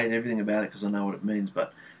Christmas, I hate everything about it because I know what it means,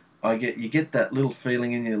 but you get that little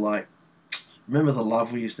feeling in you like, remember the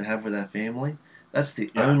love we used to have with our family? That's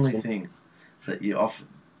the only thing that you often,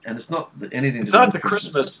 and it's not anything. It's not the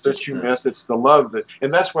Christmas that you miss, it's the love that,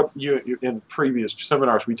 and that's what you in previous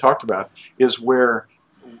seminars we talked about, is what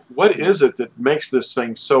is it that makes this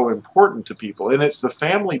thing so important to people? And it's the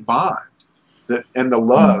family bond that, and the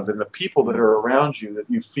love and the people that are around you that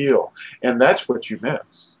you feel. And that's what you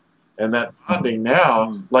miss. And that bonding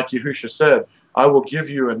now, like Yahusha said, I will give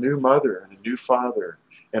you a new mother and a new father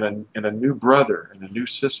and a new brother and a new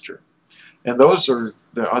sister. And those are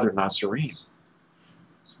the other Nazarene.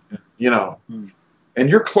 You know, and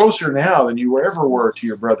you're closer now than you ever were to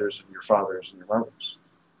your brothers and your fathers and your mothers.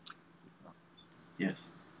 Yes.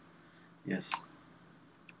 Yes.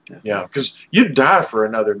 Definitely. Yeah, because you'd die for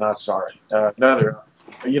another Nazarene,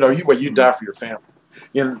 you'd die for your family.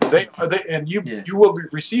 And you will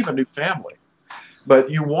receive a new family. But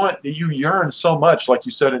you yearn so much, like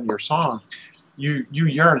you said in your song, you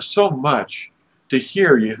yearn so much to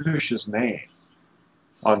hear Yahusha's name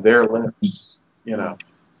on their lips, you know,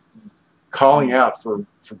 calling out for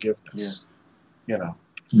forgiveness. You know.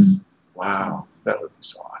 Wow, that would be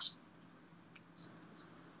so awesome.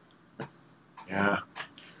 Yeah.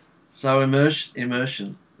 So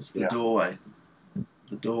immersion. It's the doorway.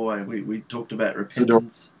 The doorway. We talked about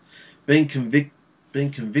repentance, being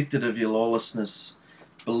convicted of your lawlessness,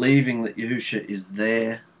 believing that Yahusha is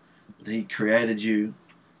there, that He created you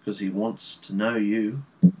because He wants to know you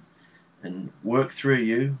and work through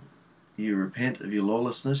you. You repent of your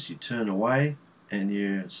lawlessness, you turn away, and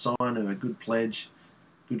you sign of a good pledge,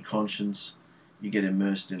 good conscience, you get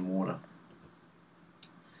immersed in water.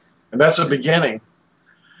 And that's the beginning.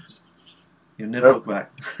 You'll never look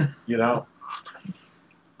back. You know.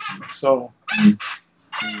 So I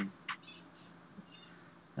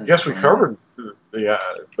guess we covered the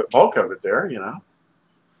bulk of it there, you know.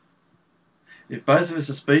 If both of us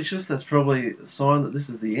are speechless, that's probably a sign that this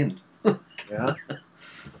is the end. Yeah.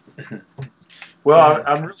 Well,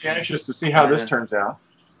 I'm really anxious to see how this turns out.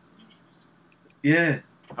 Yeah.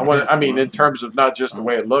 I mean, in terms of not just the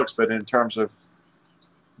way it looks, but in terms of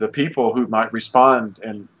the people who might respond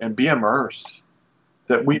and be immersed,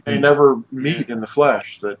 that we may never meet in the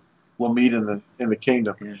flesh, that we'll meet in the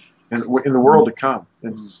kingdom, and in the world to come.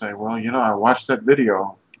 And say, well, you know, I watched that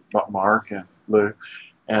video about Mark and Lou,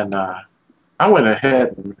 and I went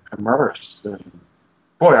ahead and immersed, and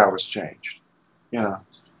boy, I was changed. You know,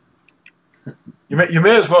 you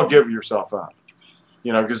may as well give yourself up,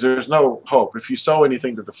 you know, because there's no hope. If you sow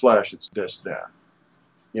anything to the flesh, it's just death.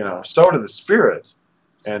 You know, sow to the Spirit,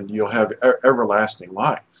 and you'll have everlasting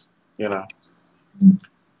life. You know.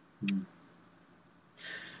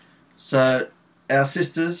 So, our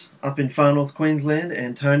sisters up in far north Queensland,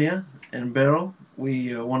 Antonia and Beryl,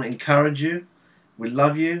 we want to encourage you. We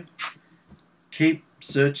love you. Keep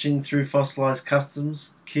searching through fossilized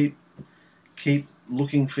customs. Keep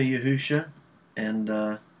looking for Yahusha,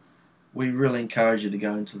 and we really encourage you to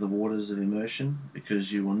go into the waters of immersion,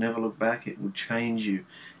 because you will never look back. It will change you.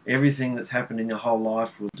 Everything that's happened in your whole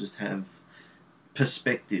life will just have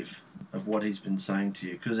perspective of what He's been saying to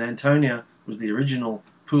you. Because Antonia was the original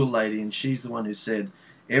pool lady, and she's the one who said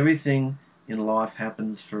everything in life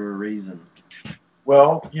happens for a reason.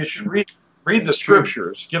 Well, you should read the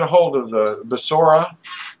scriptures. Get a hold of the Besorah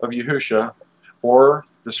of Yahusha, or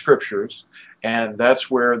the scriptures, and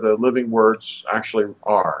that's where the living words actually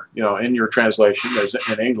are, you know, in your translation as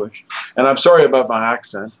in English. And I'm sorry about my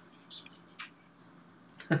accent.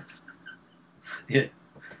 Yeah.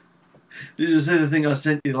 Did you see the thing I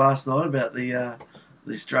sent you last night about the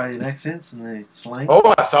Australian accents and the slang?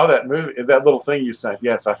 Oh, I saw that movie, that little thing you sent.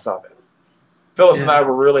 Yes, I saw that. Phyllis and I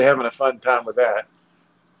were really having a fun time with that.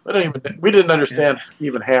 We didn't understand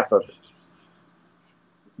even half of it.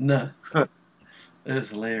 No. It was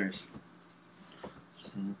hilarious.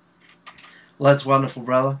 Well, that's wonderful,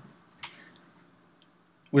 brother.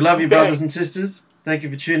 We love you, brothers and sisters. Thank you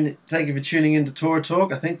for tuning in to Torah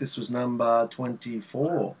Talk. I think this was number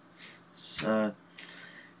 24. So,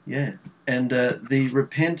 yeah. And the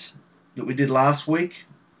Repent that we did last week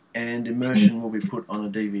and Immersion will be put on a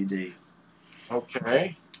DVD.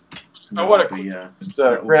 Okay. I want to just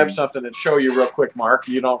grab something and show you real quick, Mark.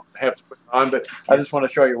 You don't have to put it on, but I just want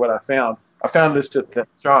to show you what I found. I found this at the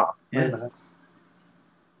shop. Yeah.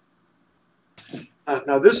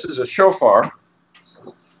 Now, this is a shofar.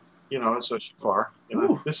 You know, it's a shofar. You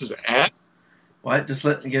know, this is Adam. Wait, just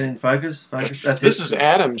let me get in focus. That's this is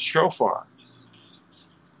Adam's shofar.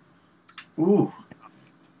 Ooh,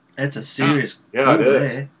 that's a serious. Yeah, it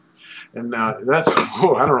is. There. And that's, I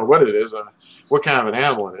don't know what it is, what kind of an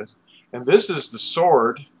animal it is. And this is the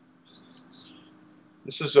sword.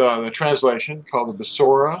 This is the translation called the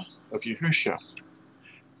Besorah of Yahusha.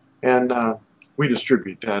 And we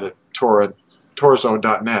distribute that at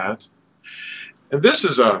TORAHZone.net. And this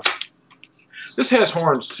is this has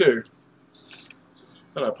horns too.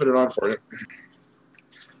 But I put it on for you.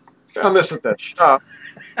 Found this at that shop.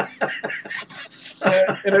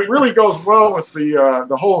 And it really goes well with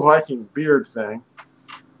the whole Viking beard thing.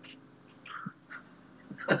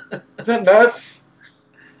 Is that nuts?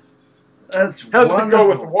 That's How's wonderful. it go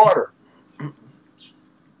with the water?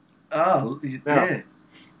 Oh, yeah. I pick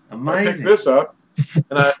Amazing. this up,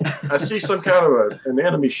 and I see some kind of an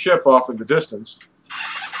enemy ship off in the distance.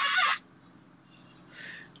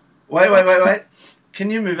 Wait. Can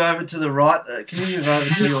you move over to the right? Can you move over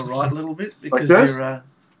to your right a little bit? Because Like this? you're...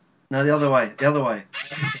 no, the other way. The other way.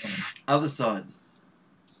 Other side.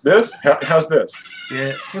 This? How's this?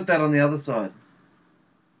 Yeah, put that on the other side.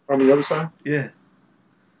 On the other side? Yeah.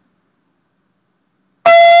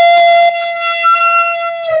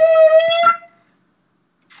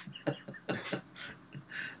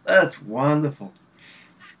 That's wonderful.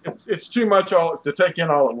 It's too much all to take in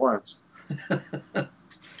all at once.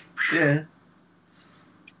 Yeah.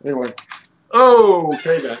 Anyway. Oh,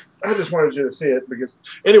 okay then. I just wanted you to see it because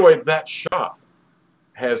anyway, that shop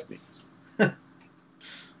has these.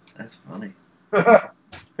 That's funny. Isn't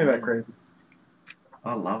that crazy?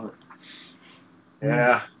 I love it.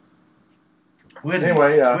 Yeah. Where did,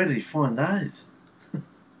 Anyway, where did he find those?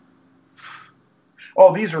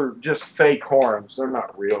 Oh, these are just fake horns. They're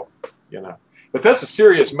not real, you know. But that's a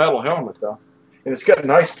serious metal helmet, though. And it's got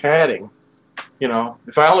nice padding. You know,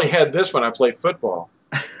 if I only had this when I played football.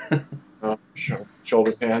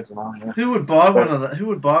 Shoulder pads and all, yeah. Who would buy one of Who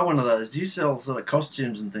would buy one of those? Do you sell sort of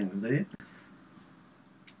costumes and things, do you?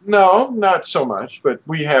 No, not so much. But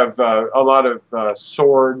we have a lot of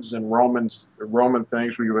swords and Roman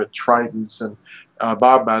things. We have tridents, and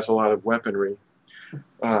Bob buys a lot of weaponry.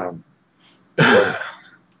 And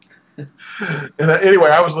anyway,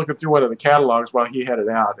 I was looking through one of the catalogs while he had it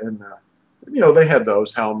out, and you know, they had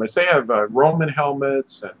those helmets. They have Roman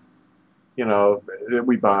helmets, and you know, that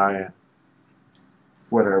we buy and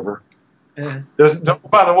whatever. Yeah.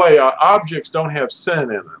 By the way, objects don't have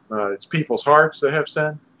sin in them. It's people's hearts that have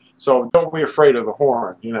sin. So don't be afraid of the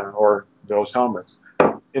horn, you know, or those helmets,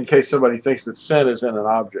 in case somebody thinks that sin is in an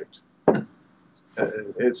object.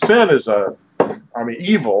 Sin is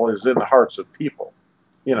evil is in the hearts of people.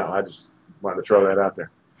 You know, I just wanted to throw that out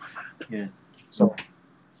there. Yeah. So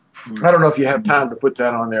I don't know if you have time to put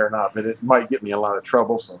that on there or not, but it might get me a lot of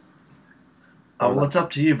trouble. So. Oh, well, it's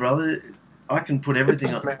up to you, brother. I can put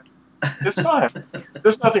everything on. It's fine.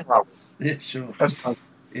 There's nothing wrong with it. Yeah, sure. That's fine.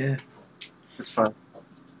 Yeah. It's fine.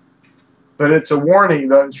 But it's a warning.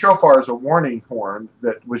 The shofar is a warning horn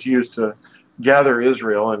that was used to gather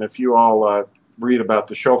Israel. And if you all read about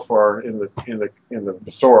the shofar in the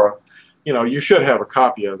Besorah, you know, you should have a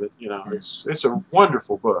copy of it. You know, it's a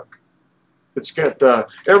wonderful book. It's got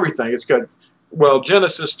everything. It's got, well,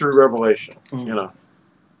 Genesis through Revelation. You know.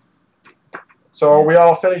 So are we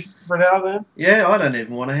all finished for now then? Yeah, I don't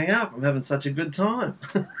even want to hang up. I'm having such a good time.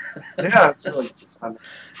 Yeah, it's really fun.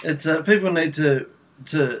 It's people need to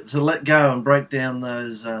let go and break down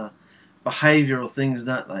those behavioural things,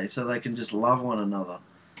 don't they? So they can just love one another.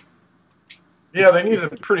 Yeah, they need to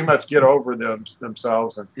pretty much get over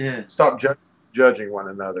themselves and stop judging one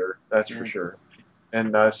another. That's for sure.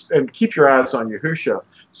 And keep your eyes on Yahusha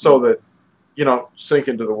so that you don't sink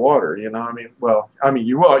into the water. You know,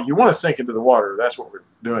 you want to sink into the water. That's what we're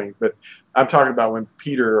doing. But I'm talking about when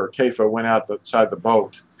Peter or Kepha went outside the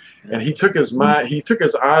boat, and he took his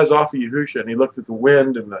eyes off of Yahusha and he looked at the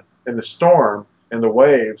wind and the storm and the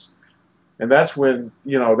waves, and that's when,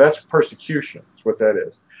 you know, that's persecution. Is what that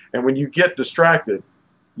is. And when you get distracted,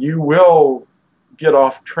 you will get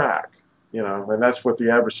off track. You know, and that's what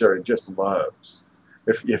the adversary just loves.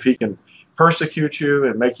 If he can persecute you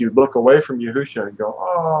and make you look away from Yahusha and go,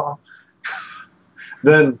 oh,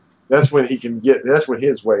 then that's when he can get, that's what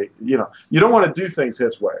his way, you know. You don't want to do things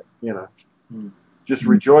his way, you know. Just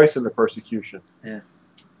rejoice in the persecution. Yes.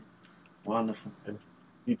 Wonderful. And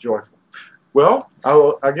be joyful. Well,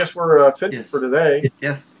 I guess we're finished for today.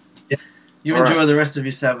 Yes. You enjoy the rest of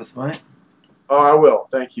your Sabbath, mate. Oh, I will.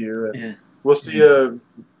 Thank you. Yeah. We'll see you.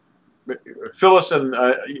 Phyllis and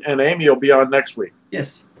Amy will be on next week.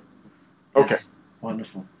 Yes. Okay. Yes.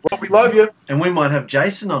 Wonderful. Well, we love you. And we might have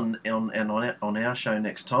Jason on our show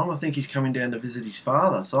next time. I think he's coming down to visit his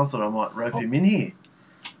father, so I thought I might rope him in here.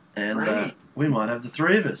 And we might have the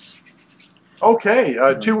three of us. Okay.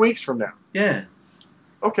 2 weeks from now. Yeah.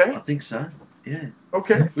 Okay. I think so. Yeah.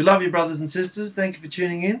 Okay. We love you, brothers and sisters. Thank you for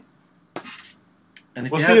tuning in. And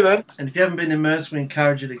if we'll see you then. And if you haven't been immersed, we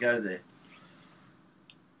encourage you to go there.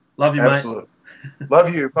 Love you, mate. Absolutely.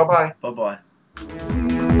 Love you. Bye-bye. Bye-bye.